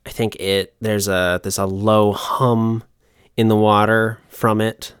 I think there's a low hum in the water from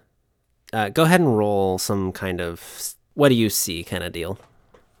it. Go ahead and roll some kind of, what do you see kind of deal.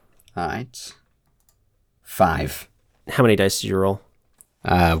 All right. 5. How many dice did you roll?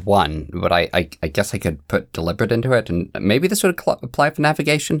 1, but I guess I could put deliberate into it, and maybe this would apply for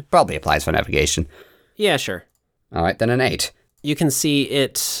navigation? Probably applies for navigation. Yeah, sure. All right, then an 8. You can see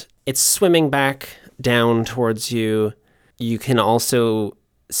it's swimming back down towards you. You can also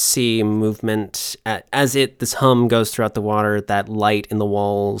see movement as this hum goes throughout the water. That light in the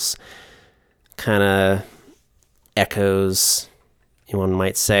walls kind of echoes, one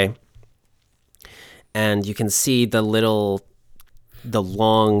might say. And you can see the long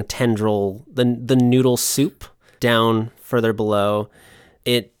tendril, the noodle soup down further below.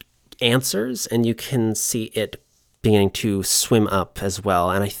 It answers, and you can see it beginning to swim up as well.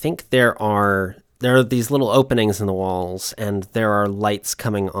 And I think there are these little openings in the walls, and there are lights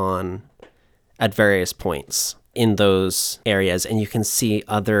coming on at various points in those areas, and you can see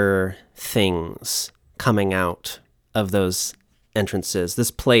other things coming out of those entrances.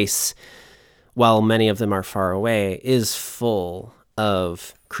 This place, while many of them are far away, is full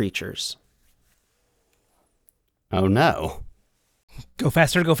of creatures. Oh no. Go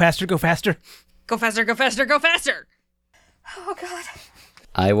faster, go faster, go faster. Go faster, go faster, go faster! Oh, God.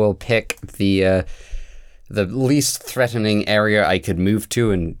 I will pick the least threatening area I could move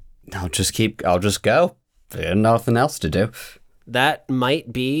to, and I'll just go. There's nothing else to do. That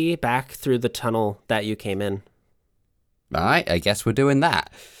might be back through the tunnel that you came in. All right, I guess we're doing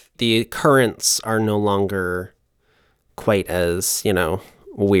that. The currents are no longer quite as,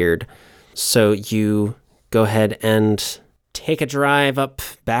 weird. So you go ahead and take a drive up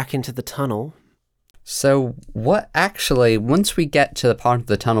back into the tunnel. So what actually, once we get to the part of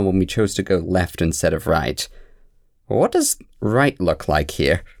the tunnel when we chose to go left instead of right, what does right look like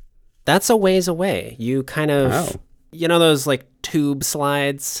here? That's a ways away. You kind of, those like tube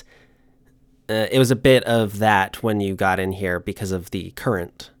slides? It was a bit of that when you got in here because of the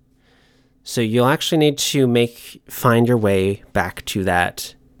current. So you'll actually need to find your way back to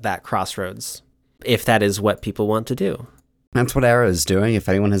that crossroads, if that is what people want to do. That's what Era is doing. If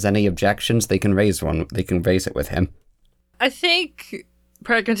anyone has any objections, they can raise one. They can raise it with him. I think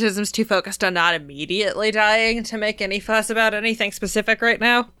pragmatism's too focused on not immediately dying to make any fuss about anything specific right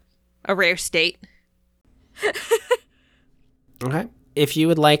now. A rare state. Okay. If you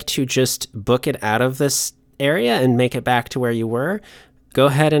would like to just book it out of this area and make it back to where you were, go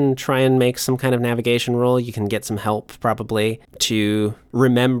ahead and try and make some kind of navigation roll. You can get some help, probably, to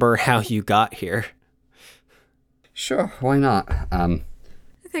remember how you got here. Sure, why not? I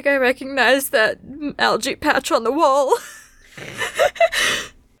think I recognize that algae patch on the wall.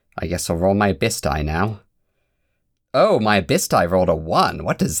 I guess I'll roll my abyss die now. Oh, my abyss die rolled a 1.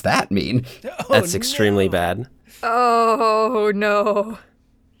 What does that mean? That's extremely bad. Oh, no.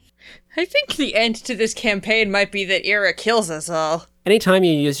 I think the end to this campaign might be that Ira kills us all. Anytime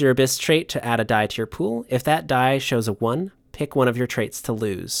you use your abyss trait to add a die to your pool, if that die shows a 1, pick one of your traits to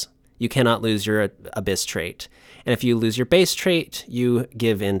lose. You cannot lose your abyss trait. And if you lose your base trait, you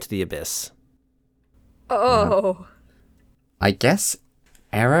give in to the abyss. Oh. I guess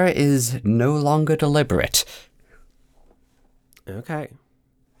Era is no longer deliberate. Okay.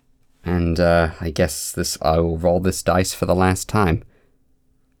 And I guess I will roll this dice for the last time.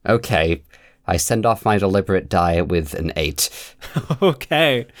 Okay, I send off my deliberate die with an 8.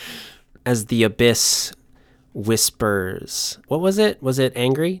 Okay. As the abyss whispers, what was it? Was it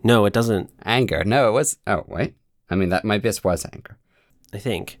angry? No, it doesn't. Anger. No, it was... Oh, wait. I mean, my abyss was anger. I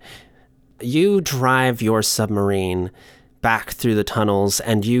think. You drive your submarine back through the tunnels,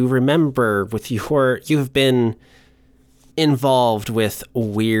 and you remember you've been involved with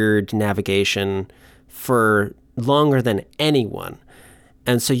weird navigation for longer than anyone.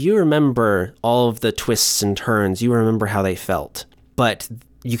 And so you remember all of the twists and turns. You remember how they felt. But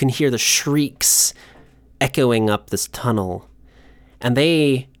you can hear the shrieks echoing up this tunnel. And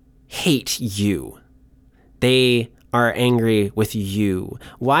they hate you. They are angry with you.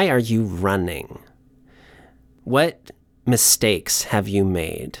 Why are you running? What mistakes have you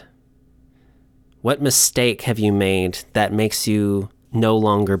made? What mistake have you made that makes you no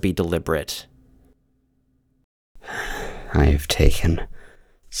longer be deliberate? I have taken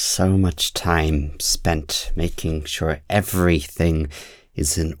so much time spent making sure everything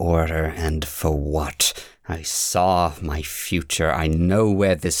is in order, and for what? I saw my future. I know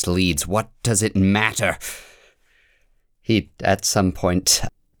where this leads. What does it matter? He, at some point,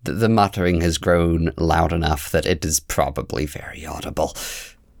 The muttering has grown loud enough that it is probably very audible.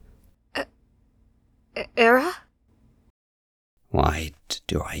 Era? Why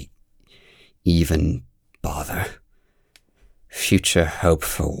do I even bother? Future hope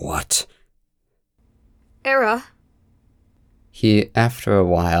for what? Era? After a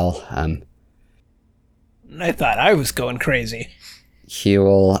while, I thought I was going crazy. he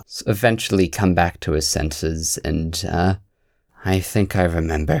will eventually come back to his senses and, I think I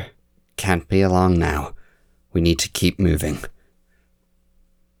remember. Can't be long now. We need to keep moving.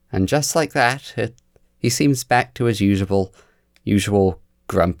 And just like that, he seems back to his usual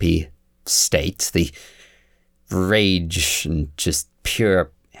grumpy state. The rage and just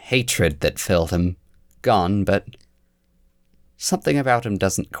pure hatred that filled him gone, but something about him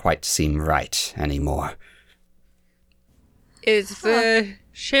doesn't quite seem right anymore. Is the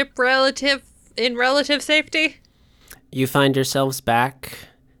ship in relative safety? You find yourselves back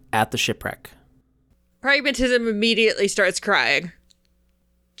at the shipwreck. Pragmatism immediately starts crying.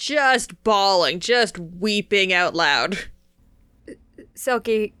 Just bawling, just weeping out loud.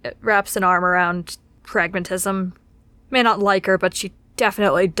 Selkie wraps an arm around Pragmatism. May not like her, but she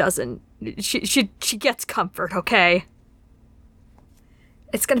definitely doesn't. She gets comfort, okay?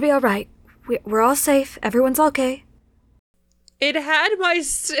 It's gonna be alright. We're all safe. Everyone's okay. It had my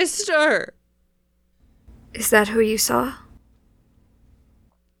sister. Is that who you saw?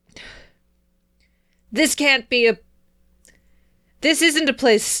 This can't be This isn't a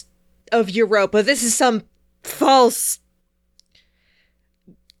place of Europa. This is some false...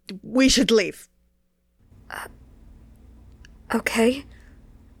 We should leave. Okay.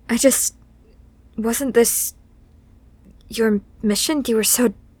 Wasn't this your mission? You were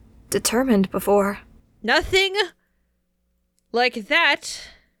so determined before. Nothing like that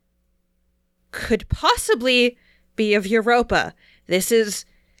could possibly be of Europa. This is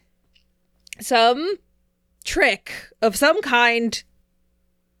some trick of some kind.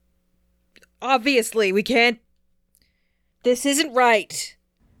 Obviously, we can't... This isn't right.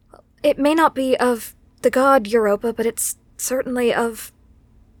 It may not be of the god Europa, but it's certainly of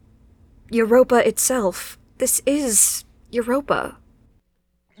Europa itself. This is Europa.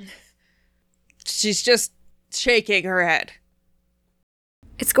 She's just shaking her head.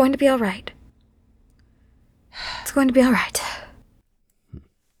 It's going to be alright. It's going to be alright.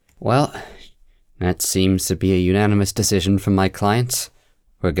 Well, that seems to be a unanimous decision from my clients.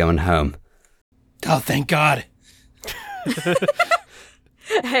 We're going home. Oh, thank God.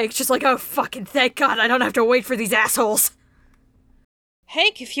 Hank's just like, oh, fucking thank God, I don't have to wait for these assholes.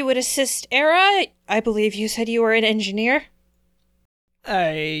 Hank, if you would assist Era, I believe you said you were an engineer.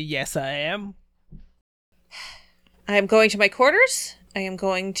 Yes, I am. I am going to my quarters. I am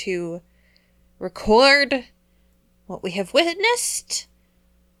going to record what we have witnessed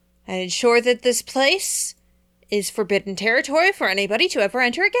and ensure that this place is forbidden territory for anybody to ever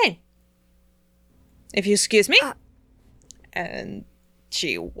enter again. If you excuse me. And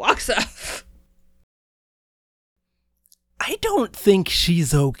she walks off. I don't think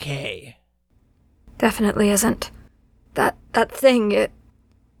she's okay. Definitely isn't. That thing,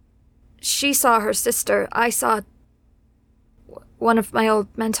 she saw her sister. I saw one of my old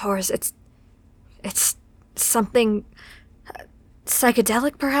mentors. It's something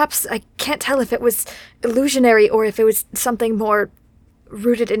psychedelic, perhaps? I can't tell if it was illusionary or if it was something more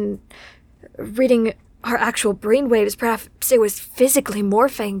rooted in reading our actual brainwaves. Perhaps it was physically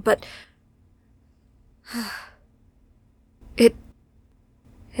morphing, but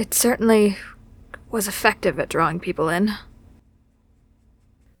it certainly was effective at drawing people in.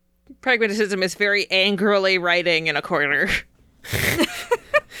 Pragmatism is very angrily writing in a corner.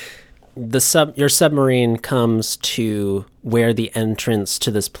 Your submarine comes to where the entrance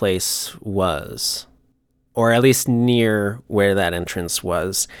to this place was, or at least near where that entrance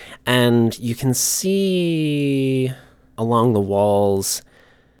was, and you can see along the walls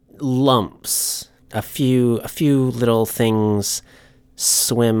lumps. A few little things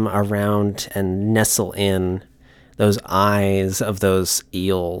swim around and nestle in those eyes of those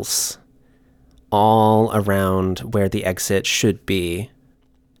eels, all around where the exit should be,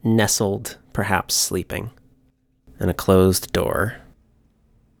 nestled, perhaps sleeping, and a closed door.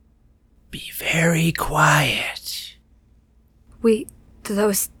 Be very quiet.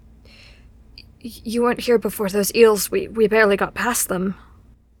 You weren't here before those eels. We barely got past them.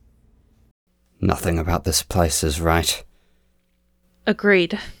 Nothing about this place is right.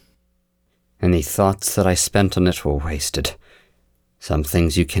 Agreed. Any thoughts that I spent on it were wasted. Some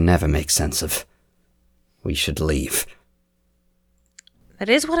things you can never make sense of. We should leave. That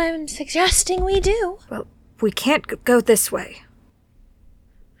is what I'm suggesting we do. Well, we can't go this way.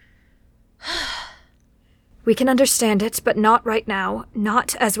 We can understand it, but not right now.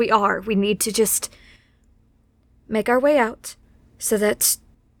 Not as we are. We need to just make our way out so that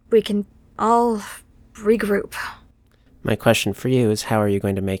we can all regroup. My question for you is, how are you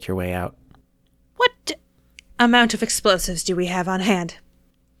going to make your way out? What amount of explosives do we have on hand?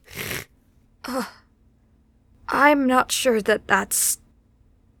 I'm not sure that that's...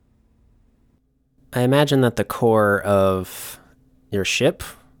 I imagine that the core of your ship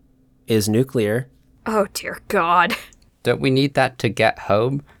is nuclear. Oh, dear God. Don't we need that to get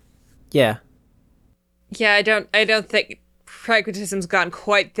home? Yeah. Yeah, I don't think pragmatism's gone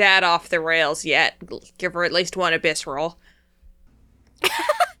quite that off the rails yet. Give her at least one abyss roll.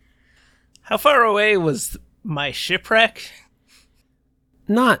 How far away was my shipwreck?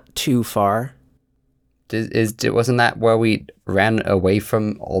 Not too far. Wasn't that where we ran away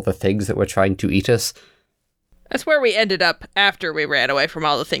from all the things that were trying to eat us? That's where we ended up after we ran away from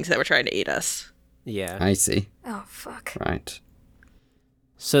all the things that were trying to eat us. Yeah. I see. Oh, fuck. Right.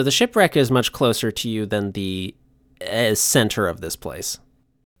 So the shipwreck is much closer to you than the center of this place.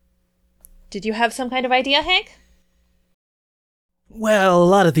 Did you have some kind of idea, Hank? Well, a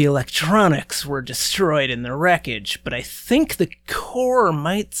lot of the electronics were destroyed in the wreckage, but I think the core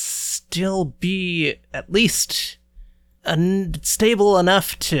might still be at least stable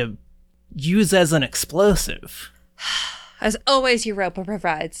enough to use as an explosive. As always, Europa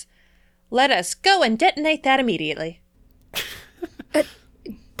provides. Let us go and detonate that immediately.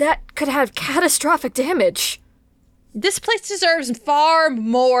 That could have catastrophic damage. This place deserves far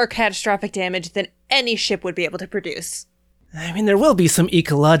more catastrophic damage than any ship would be able to produce. I mean, there will be some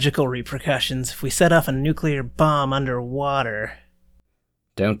ecological repercussions if we set off a nuclear bomb underwater.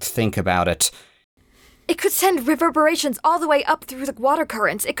 Don't think about it. It could send reverberations all the way up through the water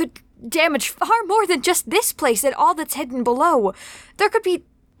currents. It could damage far more than just this place and all that's hidden below. There could be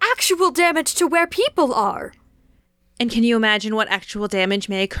actual damage to where people are. And can you imagine what actual damage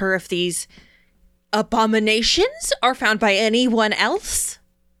may occur if these abominations are found by anyone else?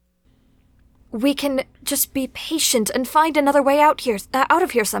 We can just be patient and find another way out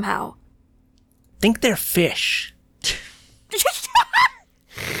of here somehow. Think they're fish.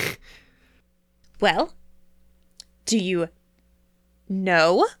 Well, do you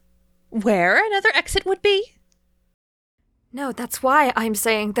know where another exit would be? No, that's why I'm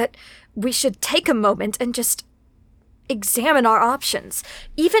saying that we should take a moment and just examine our options.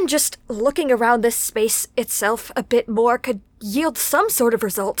 Even just looking around this space itself a bit more could yield some sort of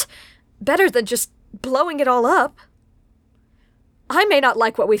result. Better than just blowing it all up. I may not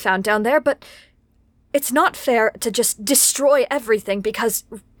like what we found down there, but it's not fair to just destroy everything because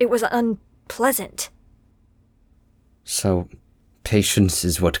it was unpleasant. So, patience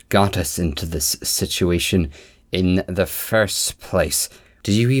is what got us into this situation in the first place.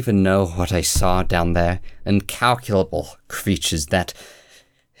 Did you even know what I saw down there? Incalculable creatures, that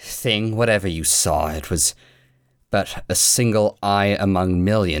thing, whatever you saw, it was but a single eye among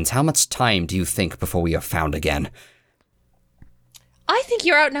millions. How much time do you think before we are found again? I think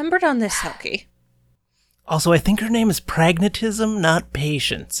you're outnumbered on this, Selkie. Also, I think her name is Pragmatism, not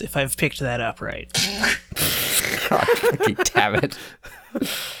Patience, if I've picked that up right. God, fucking damn it.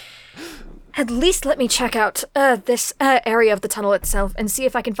 At least let me check out this area of the tunnel itself and see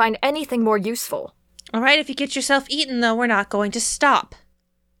if I can find anything more useful. All right, if you get yourself eaten, though, we're not going to stop.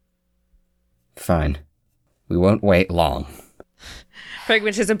 Fine. We won't wait long.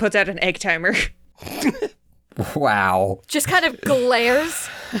 Pragmatism puts out an egg timer. Wow. Just kind of glares.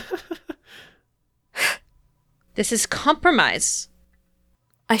 This is compromise.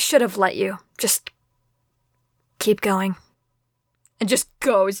 I should have let you. Just keep going. And just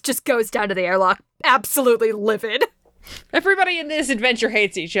goes down to the airlock, absolutely livid. Everybody in this adventure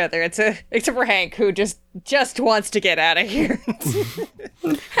hates each other. Except for Hank, who just wants to get out of here.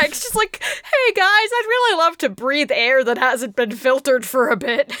 Hank's just like, hey guys, I'd really love to breathe air that hasn't been filtered for a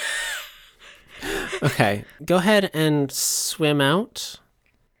bit. Okay, go ahead and swim out.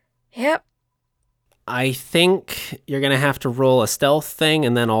 Yep. I think you're going to have to roll a stealth thing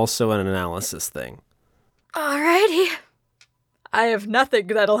and then also an analysis thing. Alrighty. I have nothing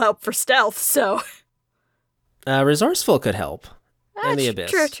that'll help for stealth, so... Resourceful could help. And the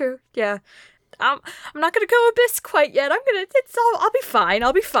abyss. True. Yeah. I'm not gonna go abyss quite yet. I'll be fine.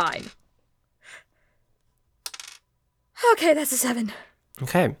 Okay, that's a 7.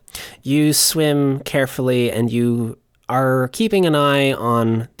 Okay. You swim carefully and you are keeping an eye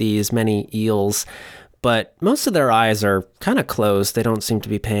on these many eels, but most of their eyes are kind of closed. They don't seem to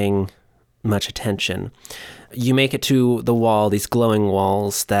be paying much attention. You make it to the wall, these glowing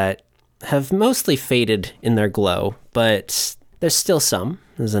walls that have mostly faded in their glow, but there's still some.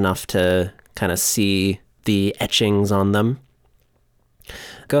 is enough to kind of see the etchings on them.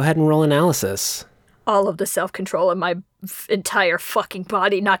 Go ahead and roll analysis. All of the self-control in my entire fucking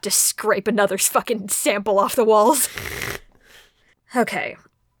body not to scrape another fucking sample off the walls. Okay.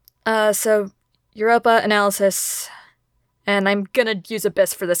 So Europa analysis, and I'm gonna use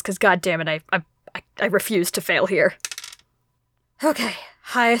Abyss for this because god damn it, I refuse to fail here. Okay,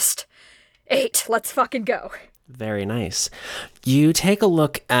 highest 8. Let's fucking go. Very nice. You take a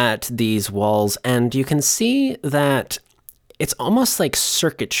look at these walls and you can see that it's almost like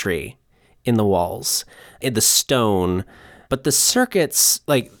circuitry in the walls, in the stone, but the circuits,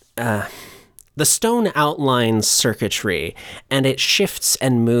 like, the stone outlines circuitry and it shifts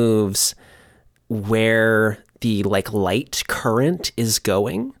and moves where the, like, light current is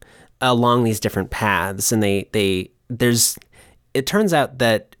going along these different paths. And it turns out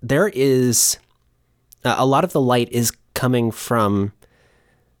that there is a lot of the light is coming from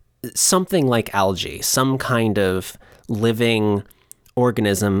something like algae, some kind of living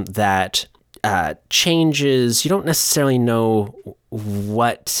organism that changes. You don't necessarily know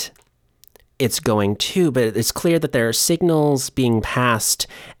what it's going to, but it's clear that there are signals being passed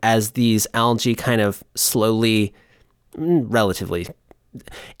as these algae kind of slowly, relatively,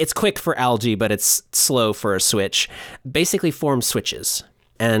 it's quick for algae, but it's slow for a switch, basically form switches.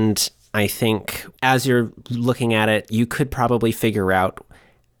 And I think as you're looking at it, you could probably figure out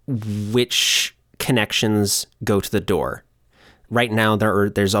which connections go to the door. Right now,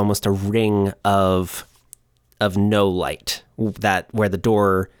 there's almost a ring of no light, that where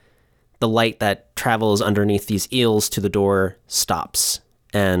the light that travels underneath these eels to the door stops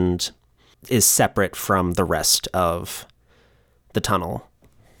and is separate from the rest of the tunnel.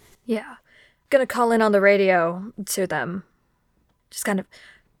 Yeah. Gonna call in on the radio to them. Just kind of...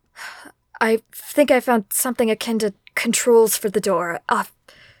 I think I found something akin to controls for the door.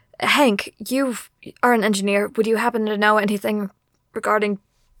 Hank, you are an engineer. Would you happen to know anything regarding,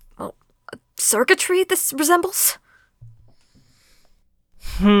 well, circuitry this resembles?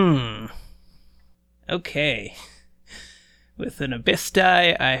 Okay. With an Abyss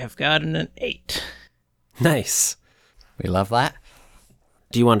die, I have gotten an 8. Nice. We love that.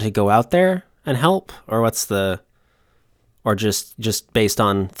 Do you want to go out there and help, or or just based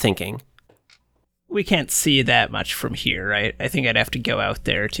on thinking? We can't see that much from here, right? I think I'd have to go out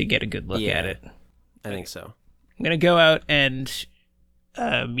there to get a good look at it. I think so. I'm going to go out and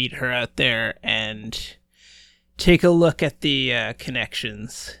meet her out there and take a look at the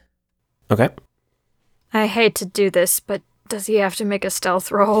connections. Okay. I hate to do this, but does he have to make a stealth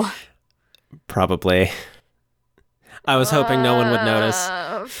roll? Probably. I was hoping no one would notice.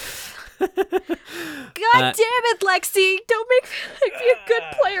 God damn it, Lexi! Don't make me be a good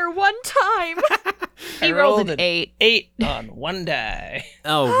player one time. He rolled an 8. 8 on one die.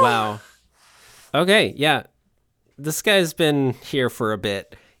 Oh, wow. Okay, yeah. This guy's been here for a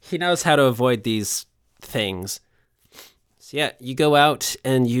bit. He knows how to avoid these things. So yeah, you go out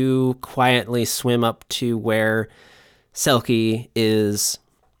and you quietly swim up to where Selkie is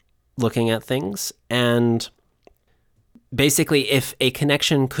looking at things. And basically, if a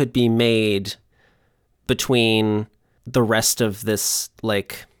connection could be made between the rest of this,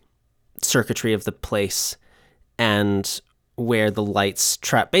 like, circuitry of the place and where the lights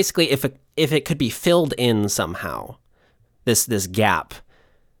trap, basically, if it could be filled in somehow, this gap,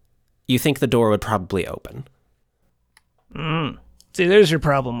 you think the door would probably open. See, there's your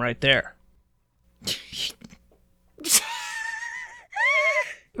problem right there.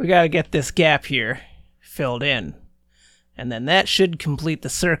 We gotta get this gap here filled in. And then that should complete the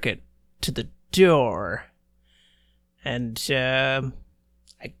circuit to the door. And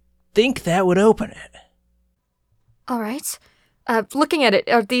I think that would open it. All right. Looking at it,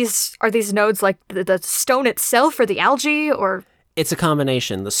 are these nodes like the stone itself or the algae, or? It's a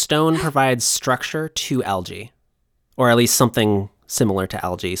combination. The stone provides structure to algae, or at least something similar to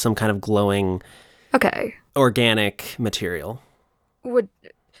algae, some kind of glowing, organic material.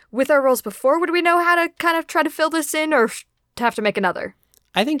 With our rolls before, would we know how to kind of try to fill this in, or to have to make another?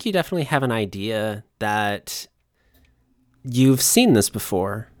 I think you definitely have an idea that you've seen this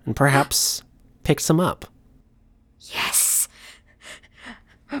before, and perhaps picked some up. Yes.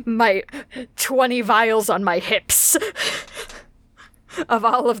 My 20 vials on my hips of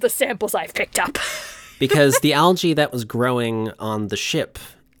all of the samples I've picked up. Because the algae that was growing on the ship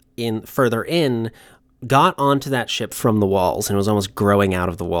further in got onto that ship from the walls and was almost growing out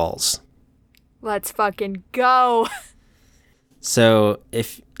of the walls. Let's fucking go. So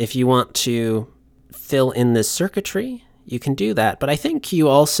if you want to fill in this circuitry, you can do that. But I think you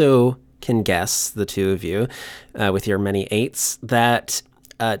also can guess, the two of you, with your many 8s, that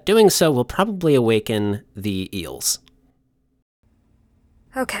doing so will probably awaken the eels.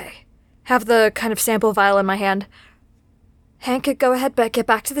 Okay. Have the kind of sample vial in my hand. Hank, go ahead, get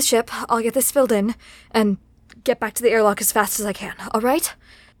back to the ship. I'll get this filled in and get back to the airlock as fast as I can, all right?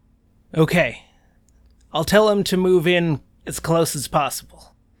 Okay. I'll tell him to move in as close as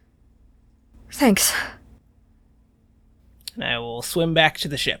possible. Thanks. And I will swim back to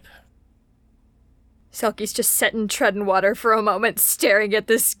the ship. Selkie's just sitting treading water for a moment, staring at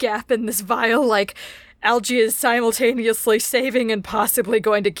this gap in this vial like algae is simultaneously saving and possibly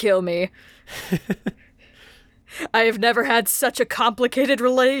going to kill me. I have never had such a complicated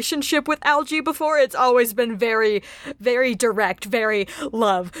relationship with algae before. It's always been very, very direct, very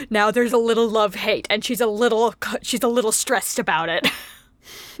love. Now there's a little love-hate, and she's a little stressed about it.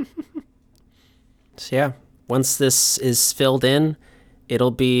 So yeah, once this is filled in,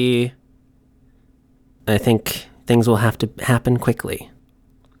 it'll be... I think things will have to happen quickly.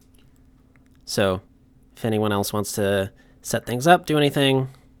 So, if anyone else wants to set things up, do anything...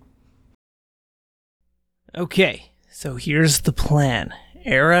 Okay, so here's the plan.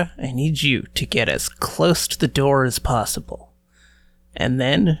 Era, I need you to get as close to the door as possible. And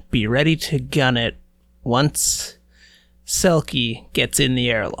then be ready to gun it once Selkie gets in the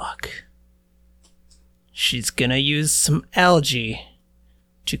airlock. She's gonna use some algae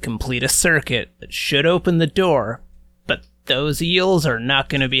to complete a circuit that should open the door, but those eels are not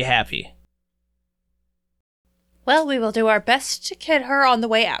gonna be happy. Well, we will do our best to get her on the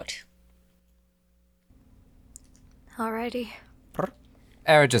way out. Alrighty.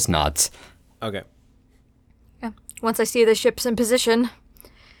 Era just nods. Okay. Yeah. Once I see the ship's in position,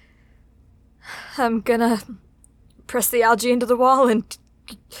 I'm gonna press the algae into the wall, and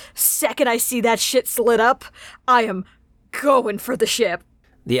second I see that shit's lit up, I am going for the ship.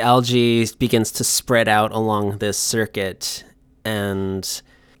 The algae begins to spread out along this circuit, and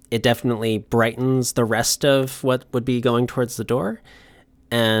it definitely brightens the rest of what would be going towards the door.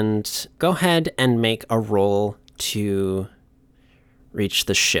 And go ahead and make a roll to reach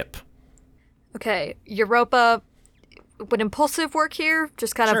the ship. Okay, Europa, would impulsive work here?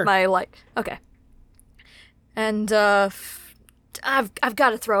 Just kind Sure. of my, okay. And, I've got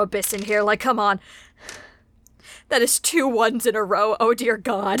to throw Abyss in here, come on. That is 2 1s in a row, oh dear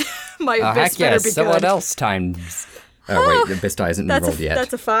God. My Abyss Heck better yes, be someone good. else times... Oh, wait, the Abyss die isn't rolled yet.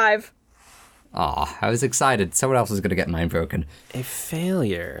 That's a 5. Aw, I was excited. Someone else was going to get mine broken. A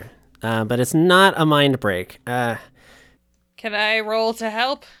failure. But it's not a mind break. Can I roll to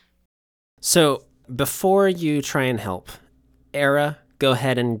help? So before you try and help, Era, go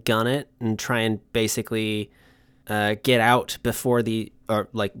ahead and gun it and try and basically get out before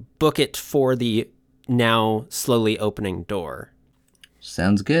book it for the now slowly opening door.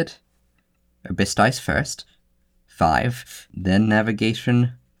 Sounds good. Abyss dice first. 5, then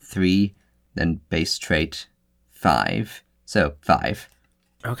navigation, 3, then base trait, 5. So, 5.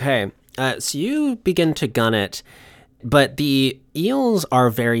 Okay, so you begin to gun it, but the eels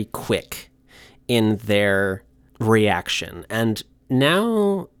are very quick in their reaction, and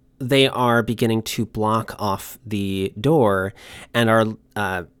now they are beginning to block off the door and are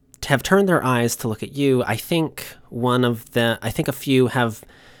have turned their eyes to look at you. I think a few have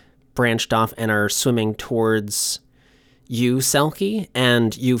branched off and are swimming towards you, Selkie,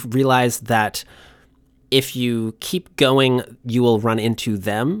 and you've realized that if you keep going, you will run into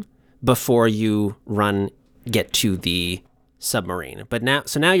them before you get to the submarine. But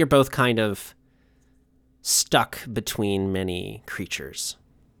now you're both kind of stuck between many creatures.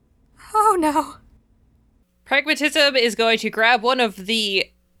 Oh no. Pragmatism is going to grab one of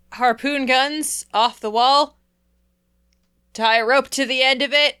the harpoon guns off the wall, tie a rope to the end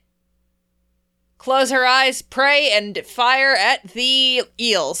of it, close her eyes, pray, and fire at the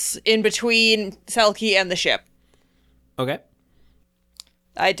eels in between Selkie and the ship. Okay.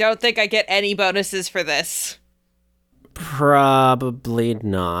 I don't think I get any bonuses for this. Probably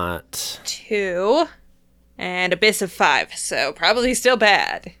not. 2 and Abyss of 5, so probably still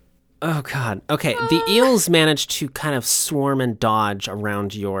bad. Oh, God. Okay, the eels manage to kind of swarm and dodge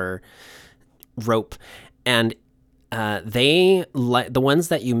around your rope, and the ones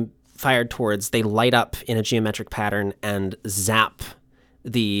that you fired towards, they light up in a geometric pattern and zap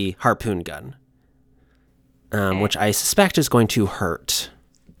the harpoon gun, which I suspect is going to hurt.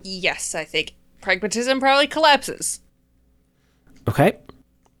 Yes, I think Pragmatism probably collapses. Okay.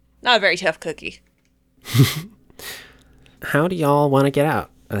 Not a very tough cookie. How do y'all want to get out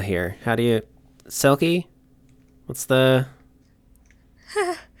of here? How do you... Selkie? What's the...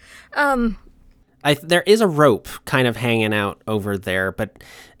 There is a rope kind of hanging out over there, but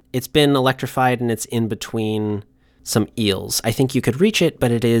it's been electrified and it's in between some eels. I think you could reach it,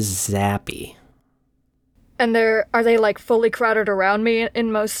 but it is zappy. And are they like fully crowded around me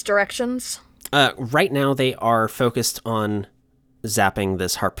in most directions? Right now they are focused on zapping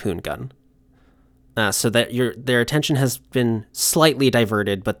this harpoon gun. So that their attention has been slightly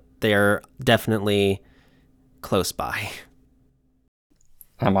diverted, but they're definitely close by.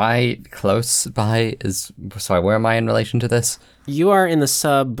 Am I close by? Sorry, where am I in relation to this? You are in the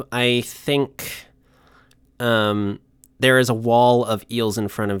sub. I think there is a wall of eels in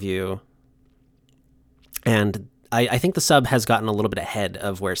front of you. And I think the sub has gotten a little bit ahead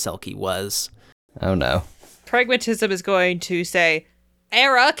of where Selkie was. Oh no. Pragmatism is going to say,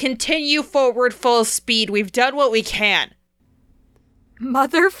 Era, continue forward full speed. We've done what we can.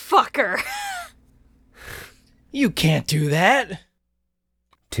 Motherfucker. You can't do that.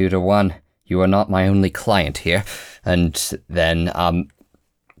 2-1. You are not my only client here. And then,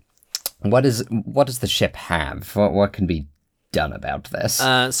 what does the ship have? What can be done about this?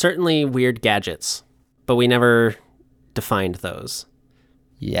 Certainly weird gadgets, but we never defined those.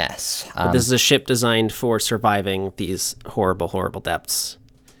 Yes. But this is a ship designed for surviving these horrible, horrible depths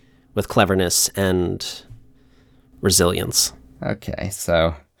with cleverness and resilience. Okay,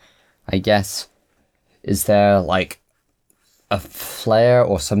 so I guess, is there like a flare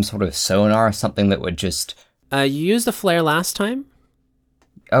or some sort of sonar or something that would just... You used the flare last time?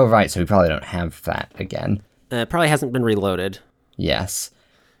 Oh, right, so we probably don't have that again. It probably hasn't been reloaded. Yes.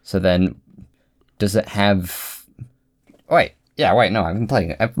 So then, does it have... Wait, no, I've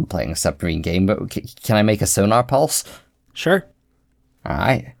been playing a submarine game, but can I make a sonar pulse? Sure.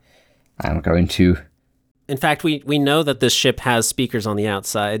 Alright. I'm going to... In fact, we know that this ship has speakers on the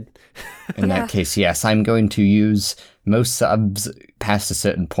outside. In that case, yes, I'm going to use most subs past a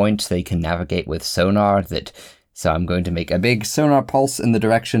certain point. They can navigate with sonar. So I'm going to make a big sonar pulse in the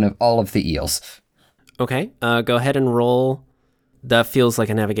direction of all of the eels. Okay, go ahead and roll. That feels like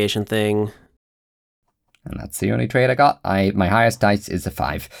a navigation thing. And that's the only trait I got. My highest dice is a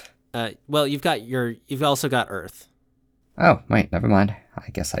 5. Well, you've also got Earth. Oh, wait, never mind. I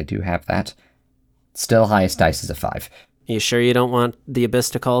guess I do have that. Still highest dice is a 5. You sure you don't want the Abyss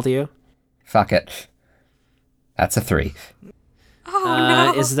to call to you? Fuck it. That's a 3.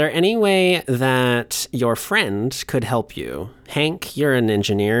 Oh, no. Is there any way that your friend could help you? Hank, you're an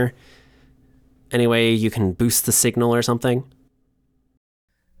engineer. Any way you can boost the signal or something?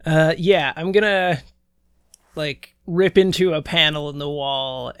 Yeah, I'm gonna, rip into a panel in the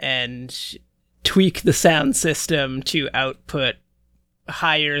wall and tweak the sound system to output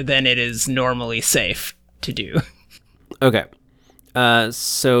higher than it is normally safe to do. Okay.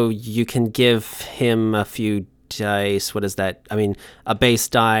 So you can give him a few dice. What is that? I mean, a base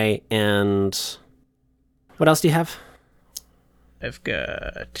die and... What else do you have? I've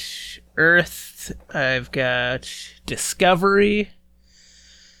got Earth, I've got Discovery,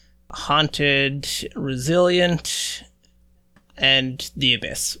 Haunted, Resilient, and the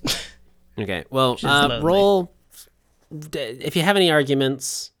Abyss. Okay, well, lonely. roll... If you have any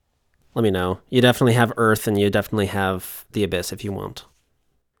arguments, let me know. You definitely have Earth, and you definitely have the Abyss if you want.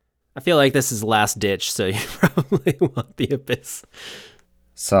 I feel like this is last ditch, so you probably want the Abyss.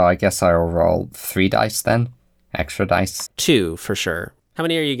 So I guess I'll roll 3 dice then? Extra dice? 2, for sure. How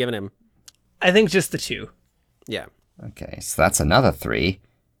many are you giving him? I think just the 2. Yeah. Okay, so that's another 3.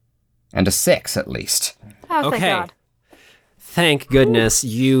 And a 6 at least. Oh, thank Okay. God. Thank goodness.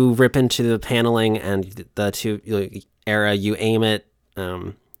 You rip into the paneling and the two Era, you aim it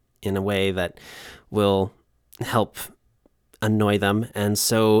in a way that will help annoy them. And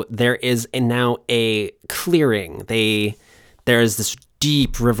so there is now a clearing. There is this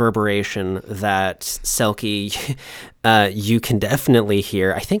deep reverberation that Selkie, you can definitely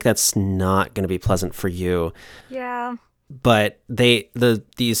hear. I think that's not going to be pleasant for you. Yeah. But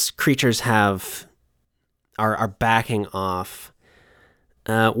these creatures are backing off.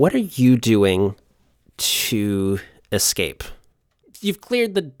 What are you doing to escape? You've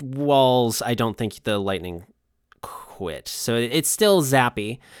cleared the walls. I don't think the lightning quit, so it's still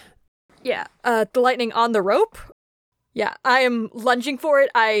zappy. Yeah. The lightning on the rope? Yeah, I am lunging for it.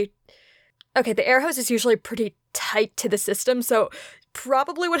 Okay, the air hose is usually pretty tight to the system, so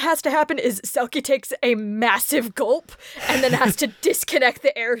probably what has to happen is Selkie takes a massive gulp and then has to disconnect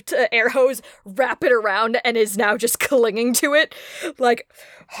the air hose, wrap it around, and is now just clinging to it,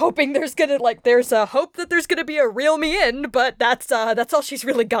 hoping there's a hope that there's gonna be a reel me in, but that's all she's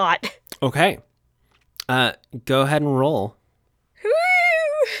really got. Okay. Go ahead and roll Woo!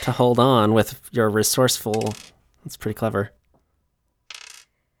 to hold on with your resourceful. That's pretty clever.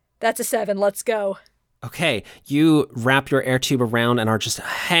 That's a 7. Let's go. Okay, you wrap your air tube around and are just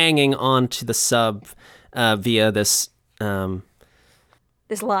hanging on to the sub via this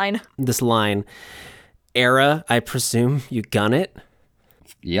This line. Era, I presume you gun it.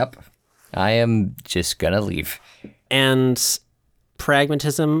 Yep. I am just gonna leave. And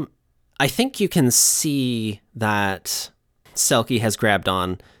Pragmatism, I think you can see that Selkie has grabbed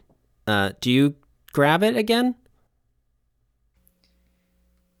on. Do you grab it again?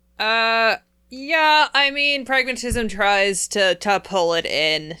 Yeah, I mean, Pragmatism tries to pull it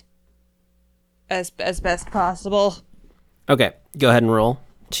in as best possible. Okay, go ahead and roll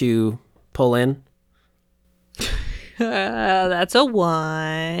to pull in. That's a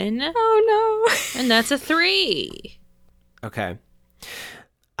 1. Oh no. And that's a 3. Okay.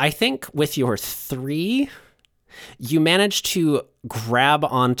 I think with your 3, you managed to grab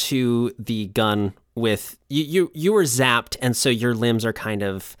onto the gun with... You were zapped, and so your limbs are kind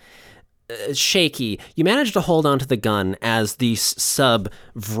of shaky. You managed to hold onto the gun as the sub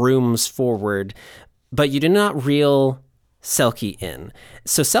vrooms forward, but you did not reel Selkie in.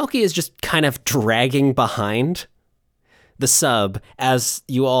 So Selkie is just kind of dragging behind the sub as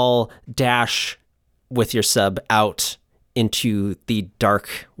you all dash with your sub out into the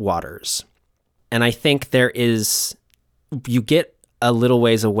dark waters. And I think you get a little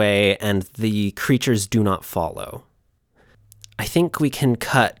ways away and the creatures do not follow. I think we can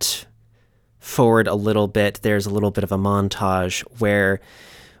cut forward a little bit. There's a little bit of a montage where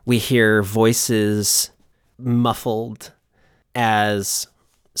we hear voices muffled as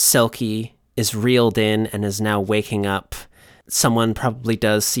Selkie is reeled in and is now waking up. Someone probably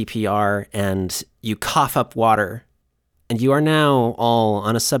does CPR and you cough up water. And you are now all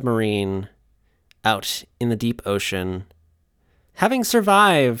on a submarine out in the deep ocean, having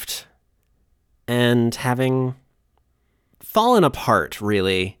survived and having fallen apart,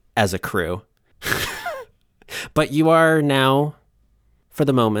 really, as a crew. But you are now, for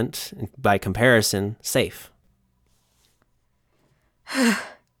the moment, by comparison, safe.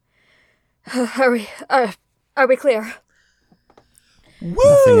 Are we clear? Woo!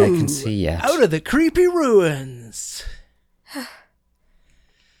 Nothing I can see yet. Out of the creepy ruins.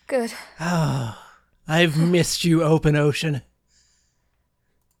 Good. I've missed you, open ocean.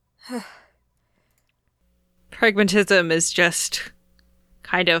 Pragmatism is just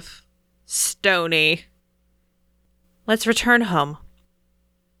kind of stony. Let's return home.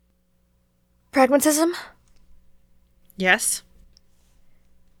 Pragmatism? Yes?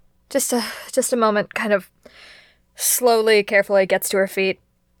 Just a moment, kind of slowly, carefully gets to her feet,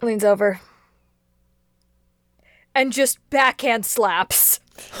 leans over, and just backhand slaps.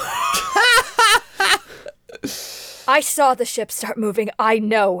 I saw the ship start moving. I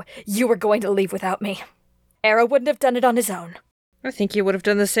know you were going to leave without me. Era wouldn't have done it on his own. I think you would have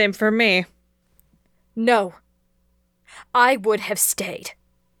done the same for me. No. I would have stayed.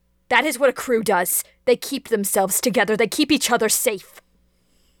 That is what a crew does. They keep themselves together. They keep each other safe.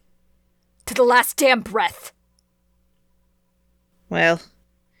 To the last damn breath. Well,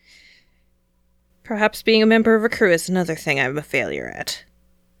 perhaps being a member of a crew is another thing I'm a failure at.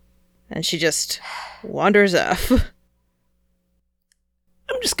 And she just wanders off. I'm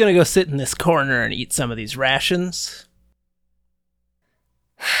just gonna go sit in this corner and eat some of these rations.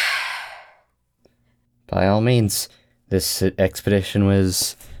 By all means, this expedition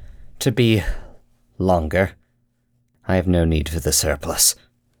was to be longer. I have no need for the surplus.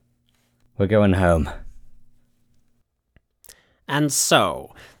 We're going home. And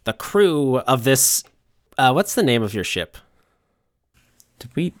so, the crew of this... what's the name of your ship?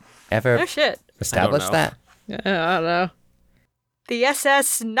 Did we ever Oh shit. establish know. that? I don't know. The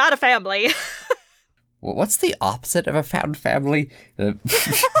SS, not a family. What's the opposite of a found family?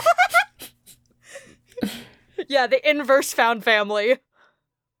 Yeah, the inverse found family.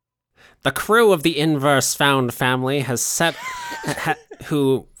 The crew of the inverse found family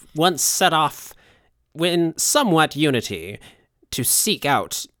who once set off in somewhat unity to seek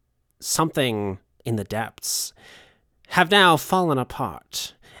out something in the depths, have now fallen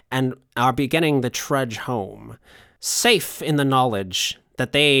apart and are beginning the trudge home, safe in the knowledge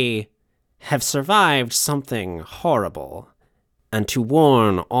that they have survived something horrible and to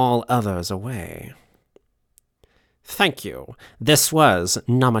warn all others away. Thank you. This was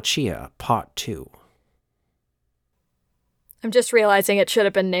Naumachia Part 2. I'm just realizing it should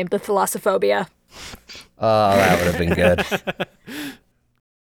have been named the Thalassophobia. Oh, that would have been good.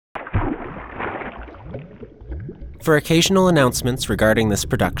 For occasional announcements regarding this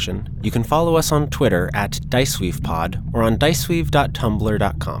production, you can follow us on Twitter at DiceweavePod or on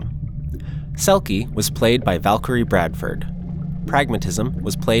diceweave.tumblr.com. Selkie was played by Valkyrie Bradford. Pragmatism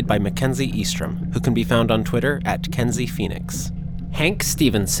was played by Mackenzie Eastrom, who can be found on Twitter at KenziePhoenix. Hank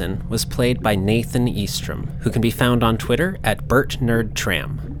Stevenson was played by Nathan Eastrom, who can be found on Twitter at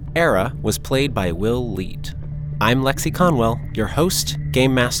BertNerdTram. Era was played by Will Leet. I'm Lexi Conwell, your host,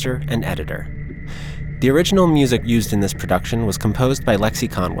 game master, and editor. The original music used in this production was composed by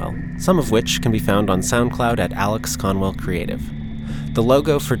Lexi Conwell, some of which can be found on SoundCloud at Alex Conwell Creative. The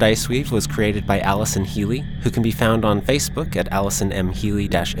logo for Diceweave was created by Allison Healy, who can be found on Facebook at Allison M.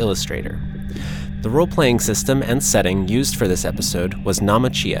 Healy-Illustrator. The role-playing system and setting used for this episode was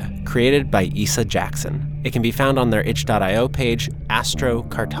Naumachia, created by Issa Jackson. It can be found on their itch.io page, Astro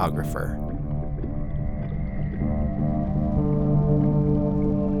Cartographer.